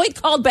do it. Lloyd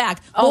called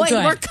back. Oh, Lloyd,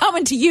 good. We're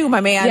coming to you,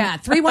 my man. Yeah,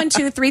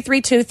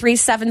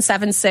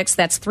 312-332-3776.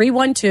 That's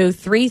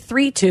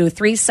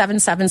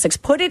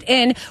 312-332-3776. Put it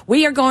in.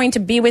 We are going to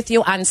be with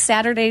you on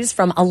Saturdays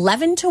from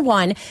 11 to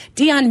 1.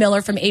 Dion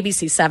Miller from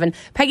ABC7,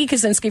 Peggy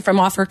Kaczynski from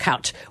Off Her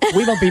Couch.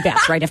 We will be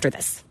back right after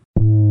this.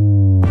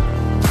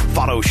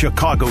 Follow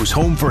Chicago's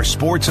Home for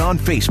Sports on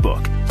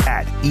Facebook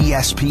at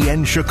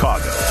ESPN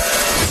Chicago.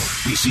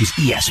 This is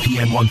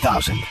ESPN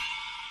 1000.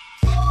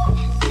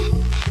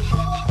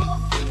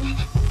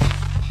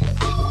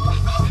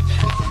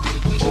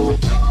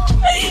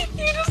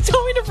 You just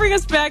told me to bring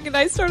us back, and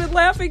I started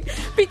laughing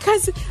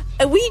because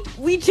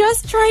we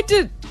just tried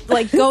to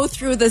go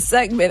through the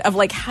segment of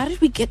how did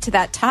we get to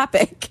that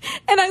topic?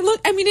 And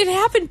it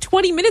happened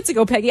 20 minutes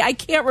ago, Peggy. I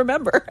can't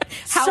remember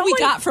how we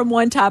got from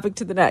one topic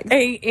to the next.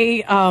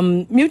 A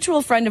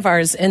mutual friend of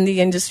ours in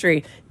the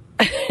industry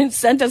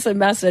sent us a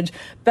message.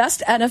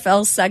 Best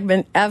NFL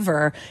segment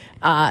ever.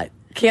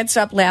 Can't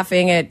stop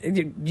laughing at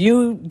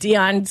you,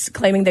 Dion,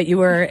 claiming that you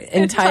were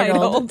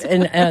entitled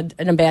in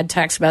a bad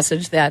text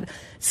message that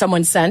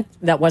someone sent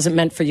that wasn't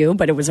meant for you,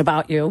 but it was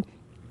about you.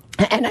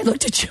 And I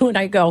looked at you and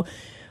I go,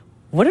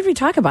 what did we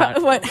talk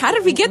about? How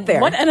did we get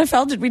there? What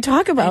NFL did we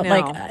talk about?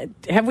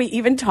 Have we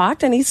even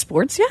talked any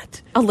sports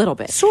yet? A little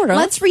bit. Sort of.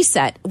 Let's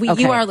reset.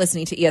 You are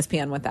listening to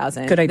ESPN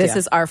 1000. Good idea. This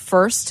is our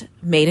first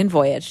maiden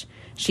voyage.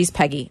 She's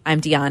Peggy. I'm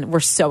Dion. We're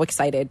so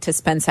excited to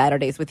spend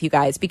Saturdays with you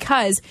guys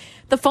because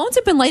the phones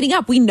have been lighting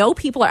up. We know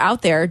people are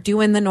out there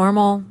doing the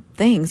normal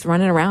things,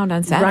 running around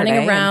on Saturday.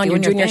 Running around, you're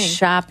doing your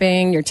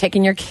shopping, you're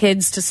taking your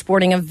kids to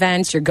sporting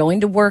events, you're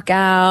going to work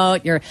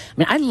out.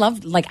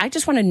 I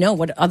just want to know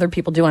what other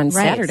people do on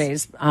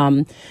Saturdays.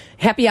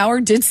 Happy hour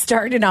did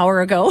start an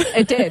hour ago.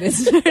 It did.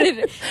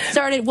 It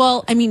started.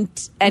 Well, I mean,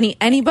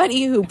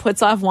 anybody who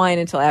puts off wine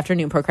until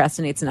afternoon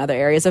procrastinates in other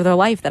areas of their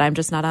life that I'm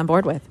just not on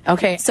board with.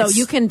 Okay. So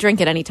you can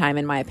drink at any time,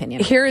 in my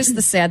opinion. Here is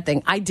the sad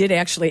thing. I did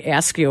actually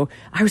ask you.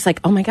 I was like,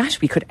 oh my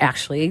gosh, we could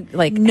actually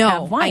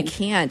have wine. I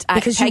can't.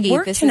 Because Peggy, you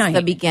work this tonight. is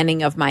the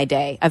beginning of my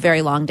day, a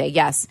very long day.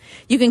 Yes.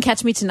 You can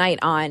catch me tonight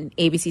on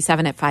ABC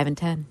 7 at 5 and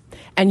 10.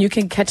 And you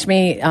can catch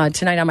me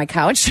tonight on my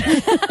couch.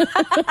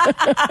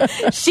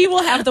 She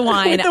will have the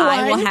wine.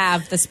 I will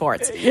have the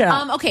sports.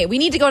 Yeah. Okay, we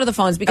need to go to the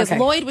phones because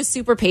Lloyd was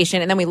super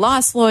patient, and then we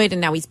lost Lloyd,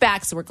 and now he's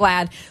back, so we're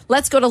glad.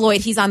 Let's go to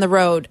Lloyd. He's on the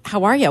road.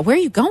 How are you? Where are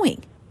you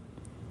going?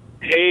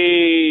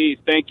 Hey,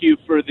 thank you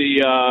for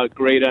the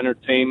great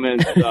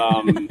entertainment.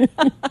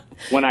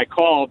 When I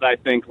called, I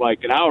think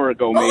like an hour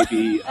ago,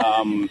 maybe.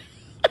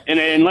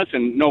 And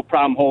listen, no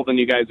problem holding.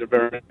 You guys are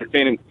very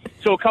entertaining.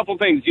 So a couple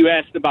things. You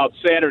asked about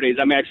Saturdays.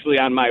 I'm actually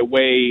on my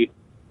way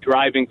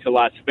driving to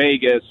Las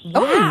Vegas.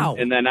 Wow.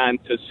 And then on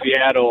to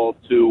Seattle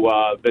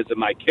to visit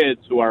my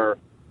kids who are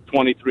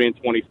 23 and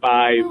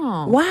 25.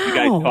 Oh, wow. You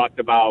guys talked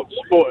about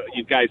sport.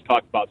 You guys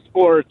talked about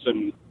sports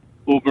and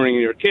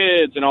Ubering your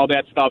kids and all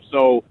that stuff.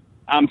 So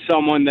I'm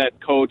someone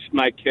that coached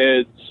my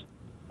kids.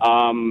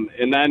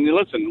 And then,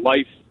 listen,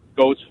 life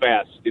goes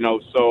fast,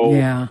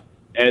 so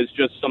as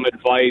just some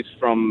advice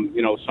from,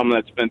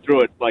 someone that's been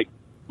through it, like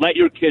let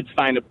your kids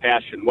find a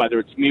passion, whether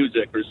it's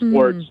music or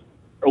sports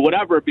or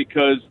whatever,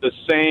 because the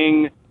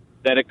saying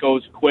that it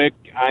goes quick,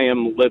 I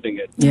am living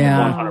it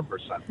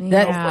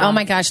 100%. Oh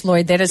my gosh,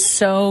 Lloyd, that is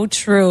so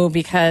true,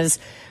 because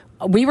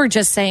we were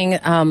just saying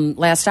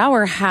last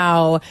hour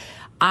how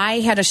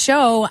I had a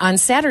show on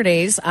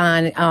Saturdays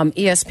on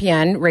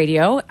ESPN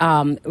radio.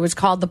 It was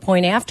called The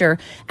Point After,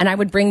 and I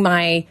would bring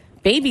my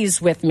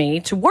babies with me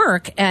to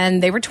work,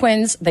 and they were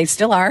twins. They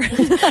still are.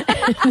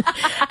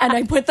 And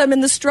I put them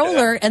in the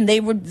stroller, and they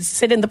would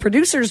sit in the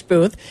producer's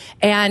booth.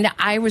 And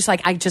I was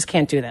like, I just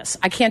can't do this.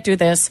 I can't do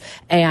this.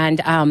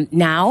 And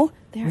now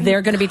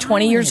they're going to be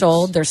 20 years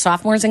old. They're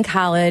sophomores in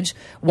college.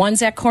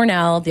 One's at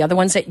Cornell. The other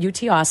one's at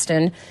UT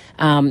Austin.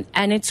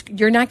 And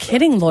you're not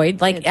kidding, Lloyd.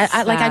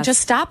 I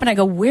just stop and I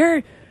go,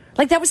 where?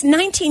 Like, that was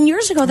 19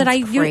 years ago that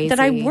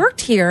I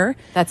worked here.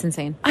 That's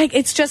insane.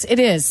 It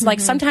is.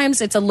 Like,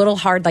 sometimes it's a little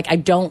hard. Like, I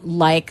don't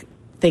like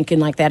thinking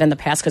like that in the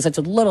past because it's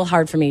a little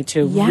hard for me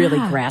to really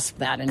grasp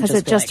that. Because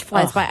it just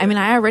flies by. I mean,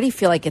 I already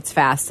feel like it's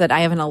fast that I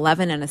have an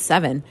 11 and a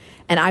 7,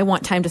 and I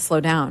want time to slow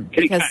down.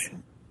 Can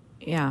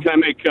I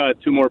make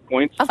 2 more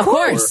points? Of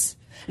course.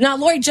 Now,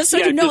 Lloyd, just so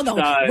you know,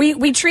 though,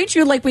 we treat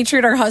you like we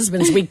treat our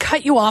husbands. We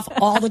cut you off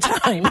all the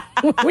time.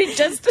 We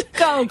just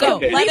go.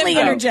 Okay. Let me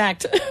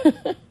interject.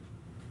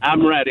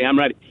 I'm ready.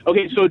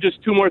 Okay, so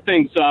just 2 more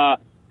things.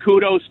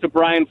 Kudos to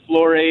Brian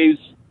Flores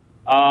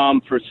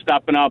for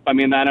stepping up. I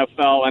mean, the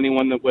NFL,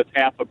 anyone with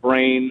half a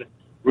brain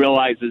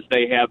realizes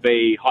they have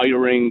a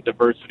hiring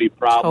diversity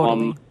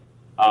problem.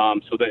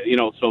 Totally.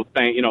 So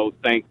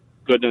thank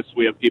goodness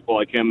we have people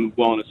like him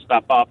willing to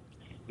step up.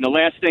 And the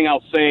last thing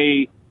I'll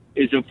say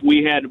is if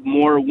we had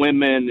more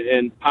women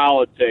in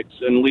politics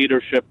and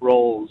leadership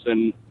roles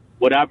and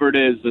whatever it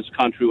is, this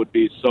country would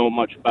be so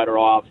much better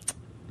off.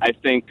 I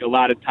think a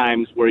lot of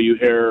times where you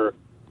hear,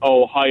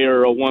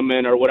 hire a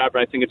woman or whatever,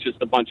 I think it's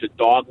just a bunch of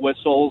dog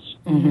whistles.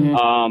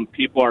 Mm-hmm.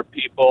 People are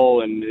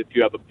people, and if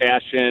you have a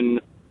passion,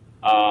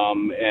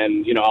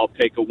 I'll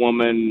take a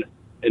woman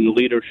in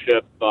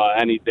leadership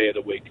any day of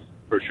the week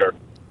for sure.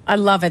 I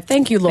love it.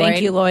 Thank you, Lloyd.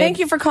 Thank you, Lloyd. Thank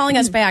you for calling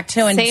us back,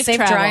 too, and safe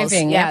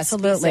driving. Yes,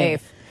 absolutely.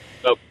 Safe.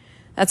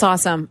 That's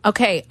awesome.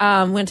 Okay,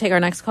 we're going to take our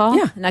next call.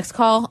 Yeah. Next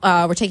call,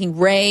 we're taking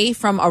Ray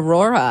from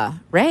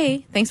Aurora.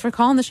 Ray, thanks for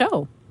calling the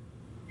show.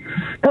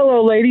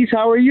 Hello, ladies.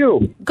 How are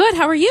you? Good.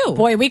 How are you?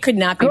 Boy, we could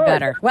not be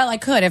better. Well, I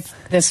could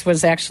if this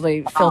was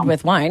actually filled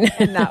with wine.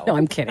 No,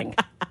 I'm kidding.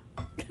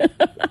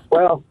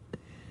 Well,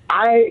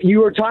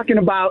 you were talking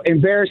about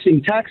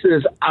embarrassing texts.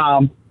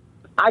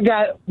 I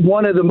got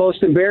one of the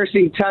most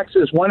embarrassing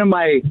texts. One of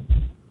my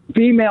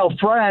female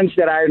friends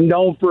that I've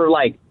known for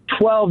like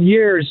 12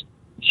 years,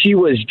 she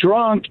was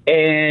drunk,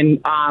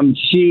 and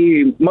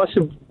she must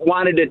have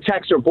wanted to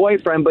text her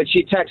boyfriend, but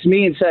she texts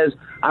me and says,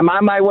 I'm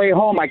on my way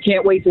home. I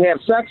can't wait to have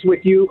sex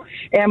with you.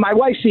 And my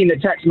wife's seen the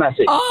text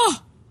message.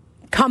 Oh,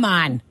 come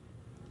on.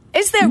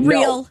 Is that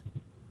real?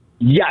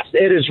 Yes,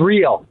 it is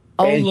real.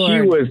 Oh, and Lord.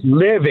 She was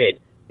livid.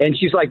 And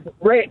she's like,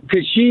 Ray,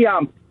 because she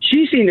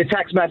seen the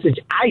text message.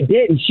 I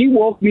didn't. She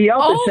woke me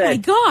up and said, oh, my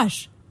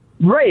gosh.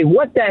 Ray,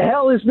 what the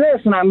hell is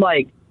this? And I'm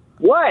like,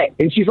 what?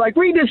 And she's like,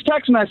 read this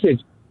text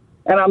message.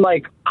 And I'm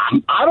like,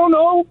 I don't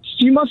know.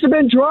 She must have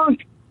been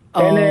drunk.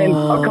 And then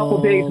a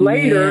couple days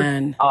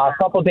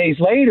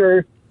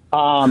later,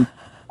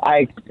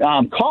 I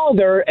called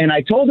her and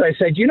I told her, I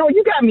said, you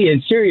got me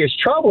in serious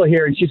trouble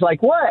here. And she's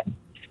like, what?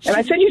 And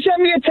I said, you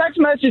sent me a text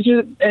message.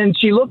 And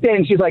she looked at it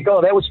and she's like,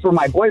 oh, that was for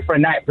my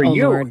boyfriend, not for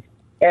you. Lord.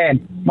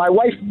 And my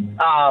wife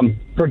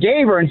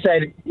forgave her and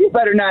said, you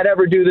better not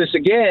ever do this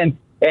again.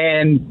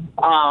 And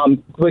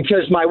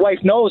because my wife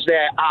knows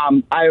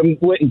that I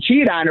wouldn't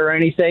cheat on her or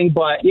anything.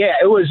 But, yeah,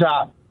 it was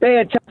a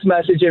bad text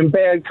message and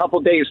bad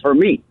couple days for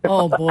me.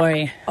 Oh,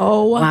 boy.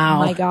 Oh, wow.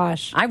 My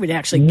gosh. I would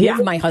actually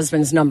give my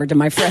husband's number to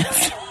my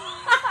friends.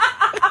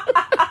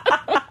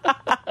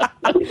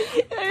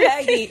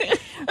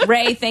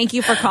 Ray, thank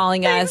you for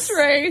calling us. Thanks,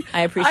 Ray.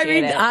 I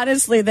appreciate it.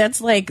 Honestly, that's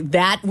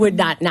that would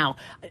not now.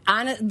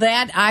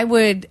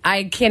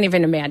 I can't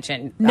even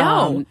imagine.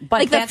 No, but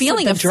like the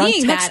feeling of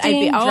seeing that.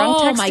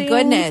 Oh my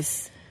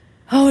goodness.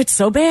 Oh, it's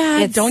so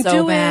bad. It's don't so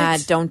do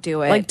bad. it. Don't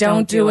do it. Like,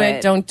 don't do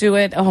it. Don't do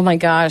it. Oh my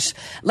gosh.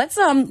 Let's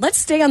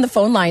stay on the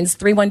phone lines.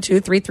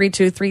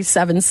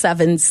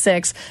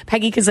 312-332-3776.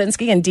 Peggy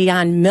Kaczynski and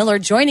Dion Miller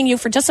joining you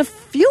for just a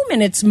few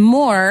minutes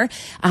more.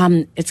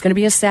 It's going to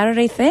be a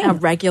Saturday thing. A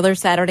regular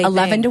Saturday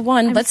 11 to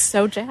 1. I'm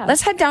so jazzed.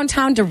 Let's head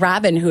downtown to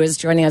Robin, who is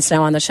joining us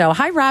now on the show.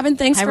 Hi, Robin.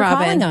 Thanks for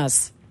calling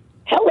us.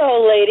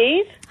 Hello,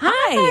 ladies.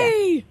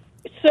 Hi.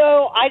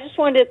 So I just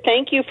wanted to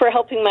thank you for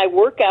helping my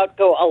workout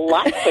go a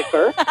lot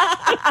quicker.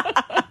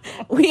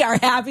 We are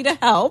happy to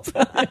help.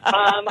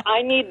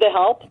 I need the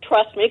help,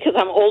 trust me, because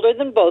I'm older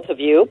than both of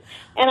you.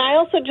 And I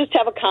also just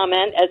have a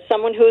comment as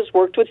someone who has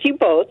worked with you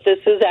both. This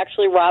is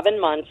actually Robin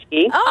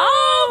Monsky.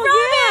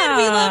 Oh, Robin,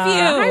 we love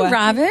you. Hi,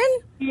 Robin.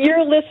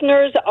 Your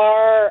listeners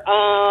are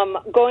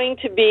going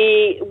to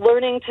be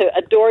learning to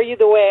adore you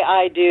the way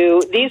I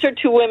do. These are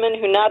two women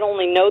who not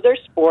only know their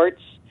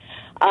sports,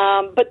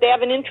 but they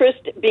have an interest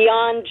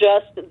beyond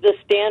just the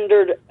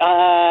standard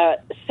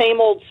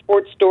same old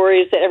sports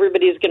stories that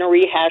everybody's going to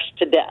rehash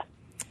to death.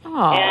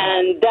 Aww.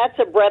 And that's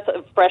a breath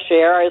of fresh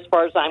air as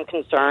far as I'm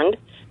concerned,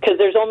 because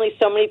there's only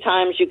so many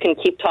times you can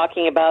keep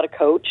talking about a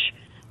coach.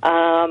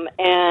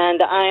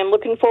 And I'm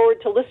looking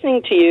forward to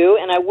listening to you,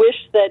 and I wish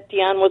that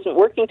Dion wasn't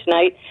working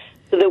tonight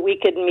so that we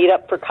could meet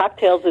up for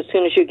cocktails as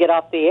soon as you get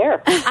off the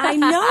air. I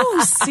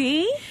know.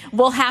 See,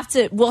 we'll have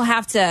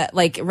to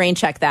like rain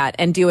check that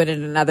and do it at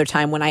another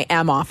time when I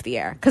am off the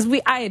air, because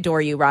I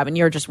adore you, Robin.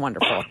 You're just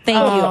wonderful.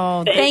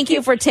 Thank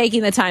you for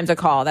taking the time to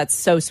call. That's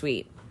so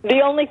sweet.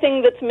 The only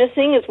thing that's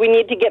missing is we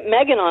need to get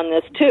Megan on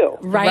this too.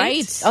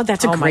 Right? Oh,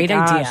 that's a great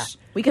idea.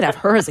 We could have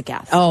her as a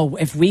guest. Oh,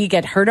 if we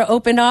get her to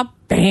open up,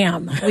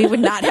 bam. We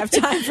would not have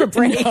time for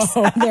breaks.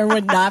 No, there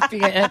would not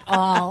be at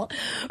all.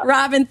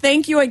 Robin,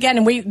 thank you again.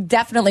 And we're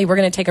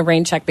going to take a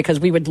rain check because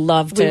we would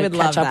love to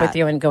catch up with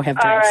you and go have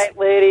drinks. All right,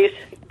 ladies.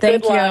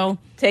 Thank you.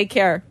 Take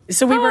care.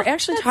 So we were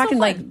actually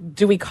talking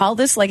do we call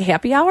this like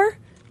happy hour?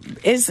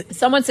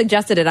 Someone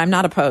suggested it. I'm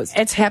not opposed.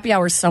 It's happy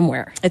hour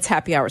somewhere. It's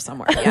happy hour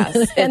somewhere.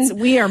 Yes.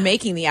 We are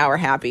making the hour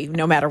happy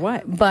no matter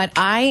what. But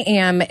I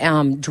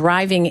am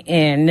driving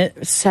in,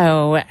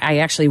 so I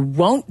actually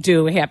won't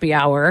do happy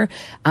hour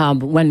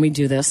when we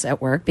do this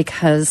at work,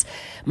 because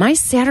my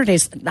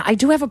Saturdays, I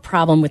do have a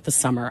problem with the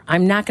summer.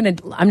 I'm not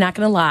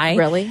gonna lie.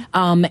 Really?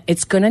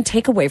 It's gonna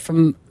take away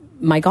from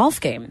my golf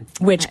game,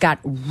 which got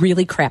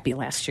really crappy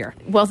last year.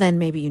 Well, then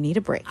maybe you need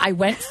a break. I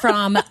went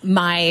from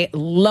my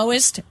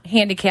lowest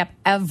handicap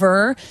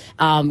ever,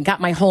 got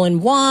my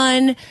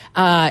hole-in-one.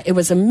 It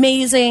was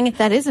amazing.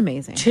 That is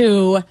amazing.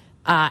 To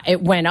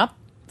it went up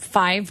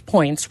 5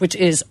 points, which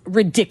is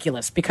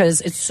ridiculous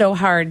because it's so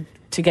hard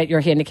to get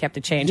your handicap to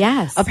change.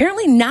 Yes.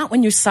 Apparently not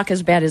when you suck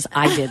as bad as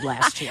I did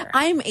last year.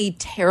 I'm a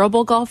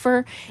terrible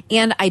golfer,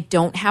 and I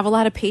don't have a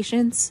lot of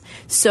patience.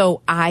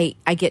 So I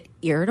get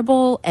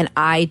irritable, and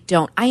I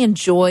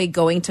enjoy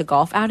going to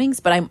golf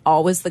outings, but I'm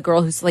always the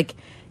girl who's like,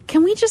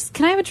 can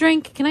I have a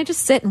drink? Can I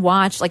just sit and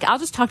watch? Like, I'll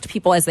just talk to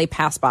people as they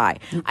pass by.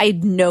 I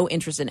had no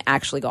interest in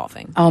actually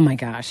golfing. Oh my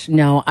gosh.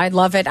 No, I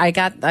love it.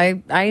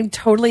 I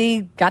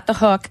totally got the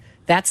hook.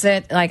 That's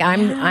it. Like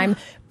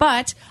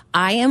but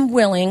I am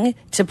willing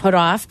to put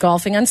off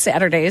golfing on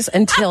Saturdays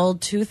until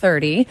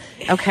 2:30.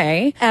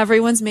 Okay.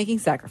 Everyone's making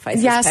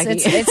sacrifices. Yes,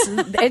 Peggy.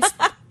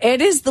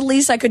 it is the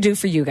least I could do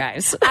for you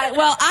guys.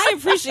 I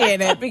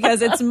appreciate it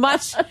because it's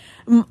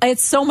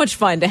so much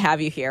fun to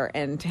have you here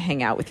and to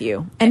hang out with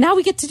you. And now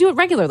we get to do it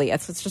regularly.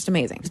 It's just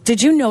amazing.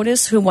 Did you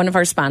notice who one of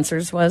our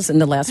sponsors was in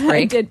the last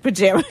break? I did.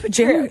 Pajama.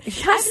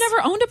 Yes. I've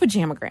never owned a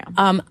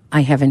pajamagram.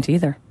 I haven't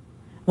either.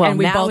 Well, and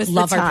we both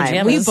love our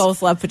pajamas. We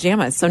both love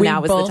pajamas, so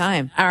now is the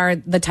time. Are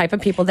the type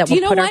of people that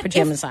will put our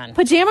pajamas on.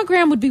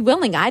 Pajamagram would be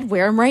willing, I'd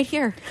wear them right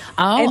here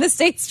in the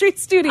State Street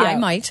studio. I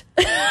might.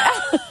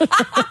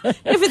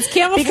 If it's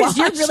camouflage. Because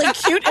you're really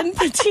cute and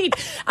petite.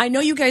 I know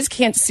you guys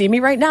can't see me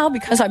right now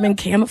because I'm in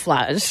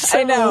camouflage. So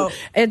I know.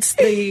 It's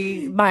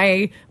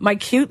my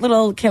cute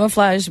little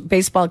camouflage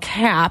baseball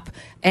cap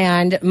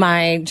and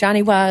my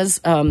Johnny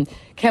Was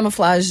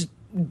camouflage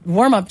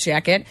warm-up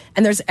jacket,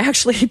 and there's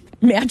actually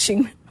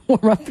matching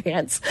warm-up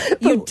pants.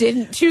 You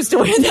didn't choose to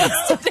wear those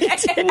today. I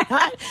did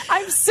not.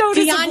 I'm so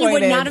Dion, disappointed. you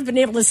would not have been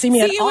able to see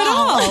me at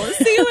all.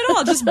 See you at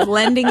all. Just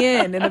blending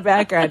in the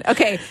background.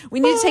 Okay, we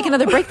need to take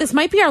another break. This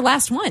might be our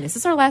last one. Is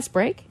this our last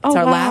break? It's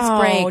our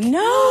last break.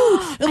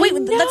 No. Wait,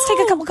 let's take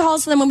a couple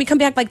calls, and then when we come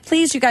back,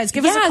 please, you guys,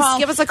 give us a call.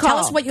 Give us a call. Tell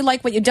us what you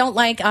like, what you don't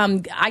like,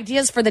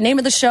 ideas for the name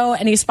of the show,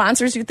 any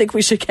sponsors you think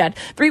we should get.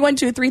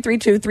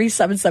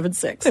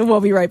 312-332-3776. And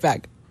we'll be right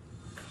back.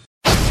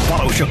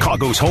 Follow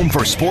Chicago's Home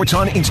for Sports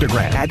on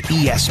Instagram at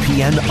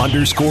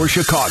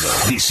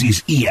ESPN_Chicago. This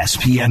is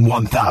ESPN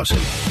 1000.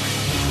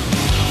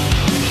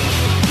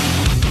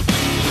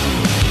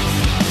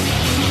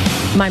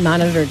 My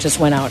monitor just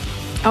went out.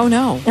 Oh,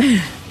 no.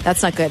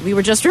 That's not good. We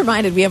were just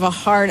reminded we have a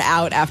hard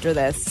out after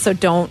this, so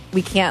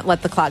we can't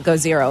let the clock go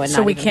zero. And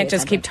so we can't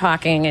just keep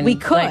talking. And we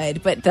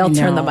could, but they'll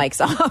turn the mics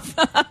off.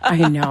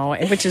 I know,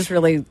 which is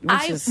really.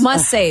 I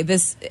must say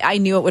this. I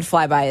knew it would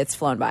fly by. It's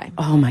flown by.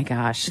 Oh my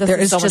gosh, there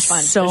is just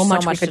so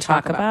much we could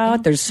talk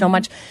about. There's so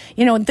much.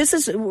 This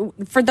is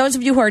for those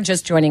of you who are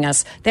just joining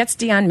us. That's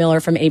Dion Miller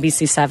from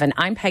ABC7.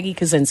 I'm Peggy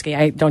Kaczynski.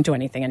 I don't do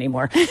anything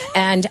anymore.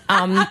 And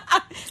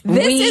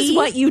this is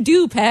what you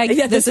do, Peg.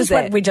 Yeah, this is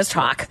what we just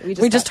talk.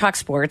 We just talk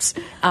sports.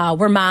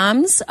 We're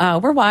moms,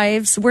 we're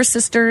wives, we're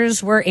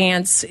sisters, we're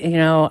aunts,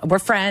 we're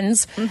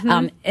friends.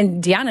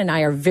 And Dion and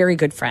I are very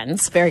good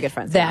friends. Very good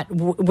friends.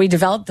 We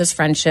developed this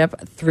friendship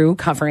through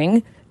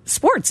covering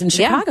sports in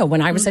Chicago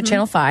when I was at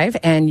Channel 5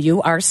 and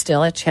you are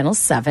still at Channel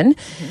 7.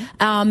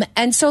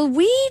 And so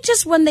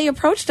when they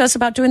approached us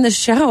about doing this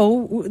show,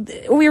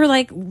 we were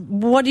like,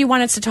 what do you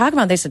want us to talk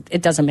about? They said,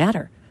 it doesn't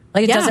matter.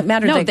 It doesn't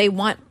matter. No, they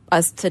want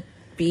us to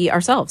be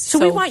ourselves. So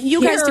we want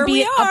you guys to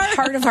be a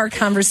part of our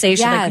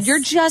conversation. Yes.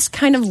 You're just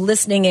kind of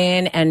listening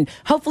in, and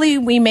hopefully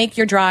we make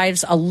your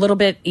drives a little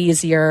bit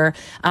easier.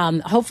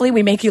 Hopefully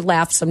we make you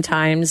laugh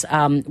sometimes.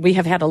 We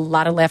have had a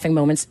lot of laughing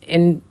moments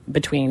in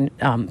between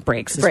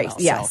breaks as well.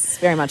 Yes,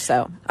 very much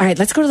so. All right,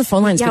 let's go to the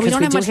phone lines because we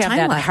don't have much have time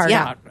that left. hard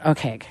out.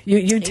 Okay,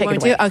 you take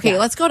it away. Okay,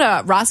 let's go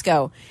to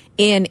Roscoe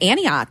in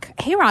Antioch.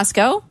 Hey,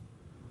 Roscoe.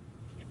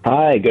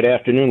 Hi, good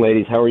afternoon,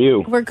 ladies. How are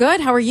you? We're good.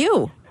 How are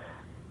you?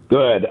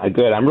 Good.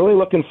 I'm really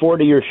looking forward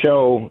to your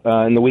show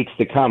in the weeks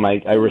to come.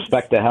 I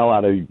respect the hell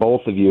out of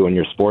both of you and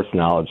your sports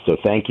knowledge, so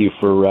thank you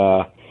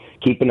for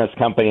keeping us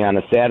company on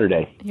a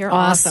Saturday. You're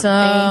awesome.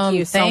 Thank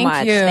you so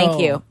much. Thank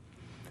you.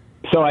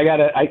 So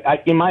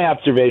in my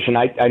observation,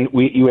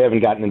 you haven't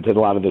gotten into a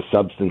lot of the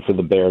substance of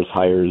the Bears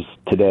hires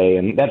today,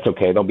 and that's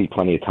okay. There'll be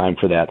plenty of time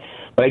for that.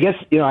 But I guess,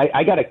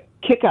 I got a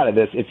kick out of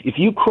this. If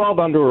you crawled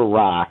under a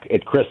rock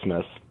at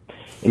Christmas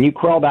and you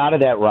crawled out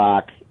of that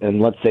rock in,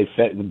 let's say,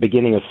 the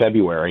beginning of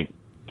February,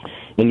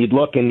 and you'd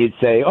look and you'd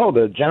say, oh,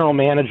 the general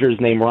manager's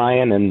named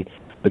Ryan and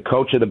the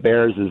coach of the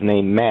Bears is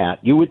named Matt,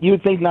 you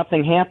would think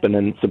nothing happened.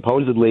 And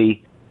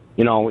supposedly,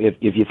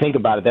 if you think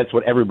about it, that's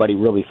what everybody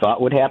really thought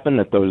would happen,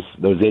 that those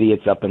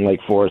idiots up in Lake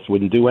Forest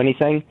wouldn't do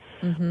anything.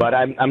 But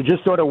I'm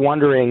just sort of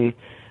wondering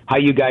how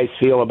you guys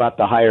feel about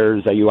the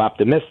hires. Are you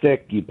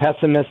optimistic? Are you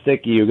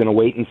pessimistic? Are you going to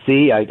wait and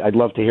see? I'd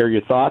love to hear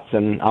your thoughts,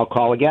 and I'll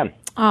call again.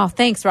 Oh,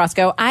 thanks,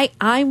 Roscoe.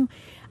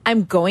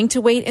 I'm going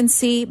to wait and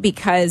see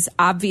because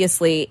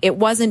obviously it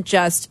wasn't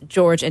just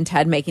George and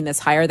Ted making this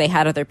hire. They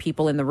had other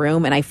people in the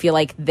room, and I feel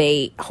like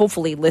they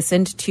hopefully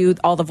listened to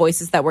all the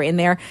voices that were in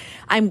there.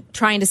 I'm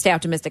trying to stay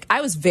optimistic.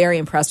 I was very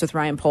impressed with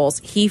Ryan Poles.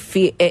 He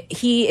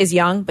is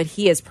young, but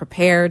he is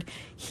prepared.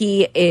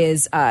 He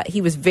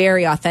was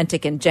very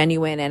authentic and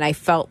genuine, and I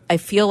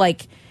feel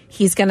like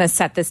he's going to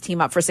set this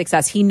team up for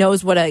success. He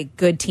knows what a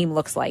good team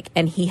looks like,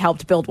 and he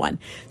helped build one.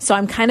 So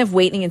I'm kind of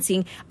waiting and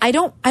seeing. I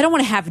don't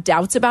want to have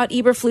doubts about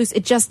Eberflus.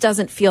 It just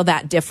doesn't feel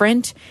that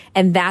different,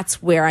 and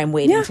that's where I'm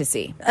waiting to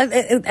see.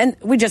 And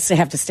we just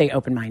have to stay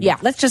open-minded. Yeah.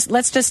 Let's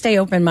just stay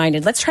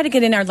open-minded. Let's try to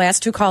get in our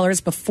last two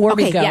callers before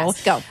we go.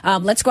 Yes, go.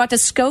 Let's go out to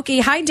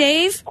Skokie. Hi,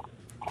 Dave.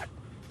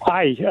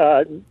 Hi,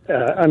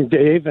 I'm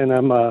Dave, and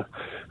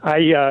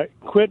I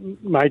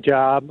quit my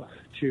job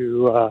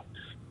to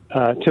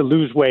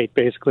lose weight,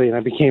 basically, and I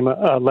became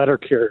a letter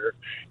carrier.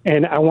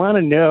 And I want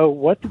to know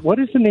what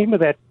is the name of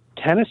that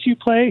tennis you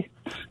play?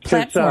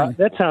 Platform.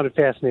 That sounded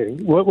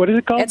fascinating. What is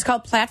it called? It's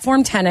called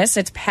platform tennis.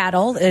 It's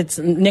paddle. Its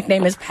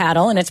nickname is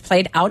paddle, and it's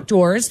played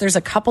outdoors. There's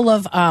a couple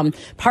of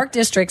park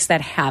districts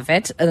that have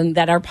it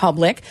that are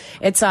public.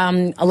 It's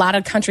a lot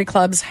of country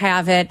clubs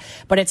have it,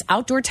 but it's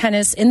outdoor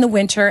tennis in the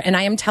winter. And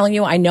I am telling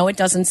you, I know it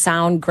doesn't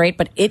sound great,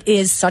 but it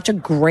is such a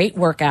great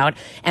workout,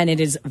 and it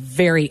is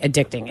very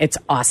addicting. It's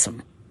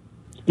awesome.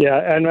 Yeah,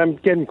 and I'm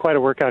getting quite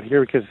a workout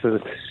here because of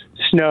the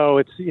snow.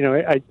 It's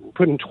I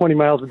put in 20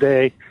 miles a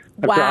day.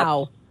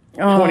 Wow.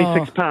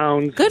 26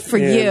 pounds. Good for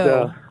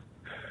you.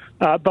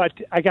 But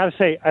I got to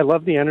say, I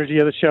love the energy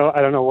of the show.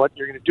 I don't know what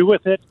you're going to do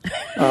with it.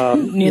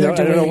 Neither do we. I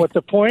don't know what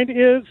the point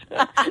is.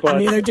 But,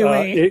 neither do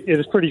we. It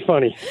is pretty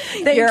funny.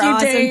 You're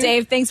awesome,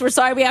 Dave. Thanks. We're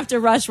sorry we have to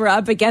rush. We're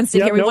up against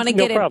it here. We want to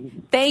get in.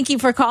 Problem. Thank you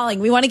for calling.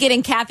 We want to get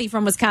in Kathy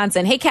from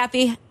Wisconsin. Hey,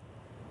 Kathy.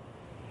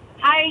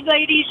 Hi,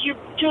 ladies. You're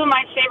two of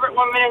my favorite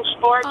women in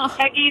sports. Oh.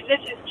 Peggy,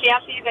 this is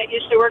Kathy that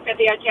used to work at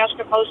the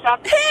Itasca Post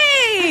Office.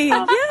 Hey!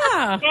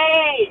 Yeah.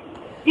 Hey!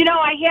 You know,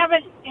 I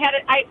haven't had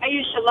it. I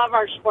used to love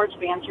our sports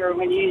banter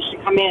when you used to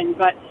come in,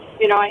 but,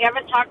 you know, I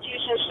haven't talked to you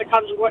since the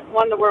Cubs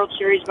won the World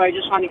Series, but I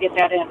just want to get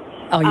that in.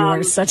 Oh, you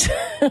are such...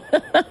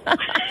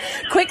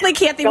 Quickly,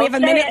 Kathy, we have a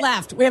minute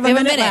left. We have a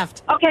minute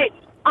left. Okay.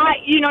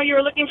 You know, you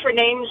were looking for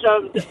names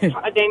of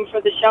a name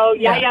for the show.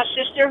 Yeah.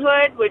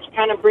 Sisterhood, which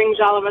kind of brings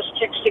all of us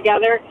chicks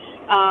together.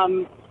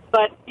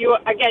 But you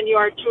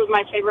are two of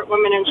my favorite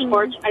women in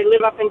sports. I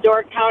live up in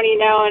Door County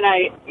now, and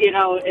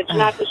it's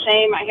not the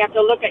same. I have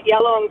to look at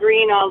yellow and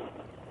green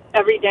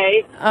every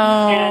day.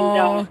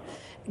 Oh. And,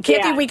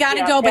 Kathy, we got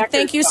to go, but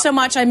thank you so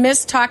much. I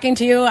missed talking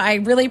to you. I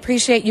really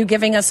appreciate you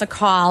giving us a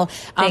call.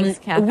 Thanks,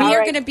 Kathy. We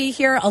are going to be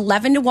here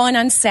 11 to 1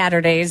 on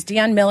Saturdays.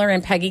 Dion Miller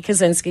and Peggy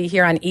Kaczynski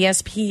here on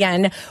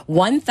ESPN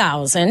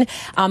 1000.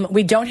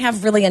 We don't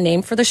have really a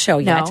name for the show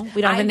yet. No,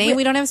 we don't have a name.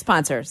 We don't have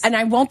sponsors. And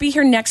I won't be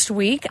here next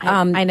week.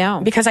 I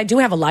know. Because I do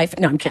have a life.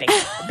 No, I'm kidding.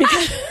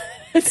 Because...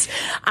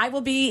 I will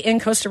be in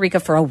Costa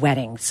Rica for a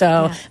wedding.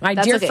 So my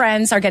dear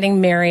friends are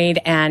getting married,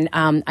 and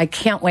I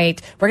can't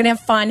wait. We're going to have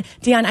fun.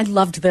 Dion, I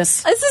loved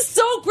this. This is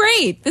so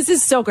great.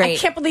 I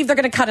can't believe they're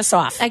going to cut us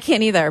off. I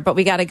can't either, but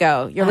we got to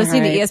go. You're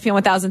listening to ESPN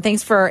 1000.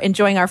 Thanks for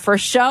enjoying our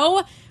first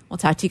show. We'll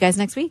talk to you guys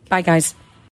next week. Bye, guys.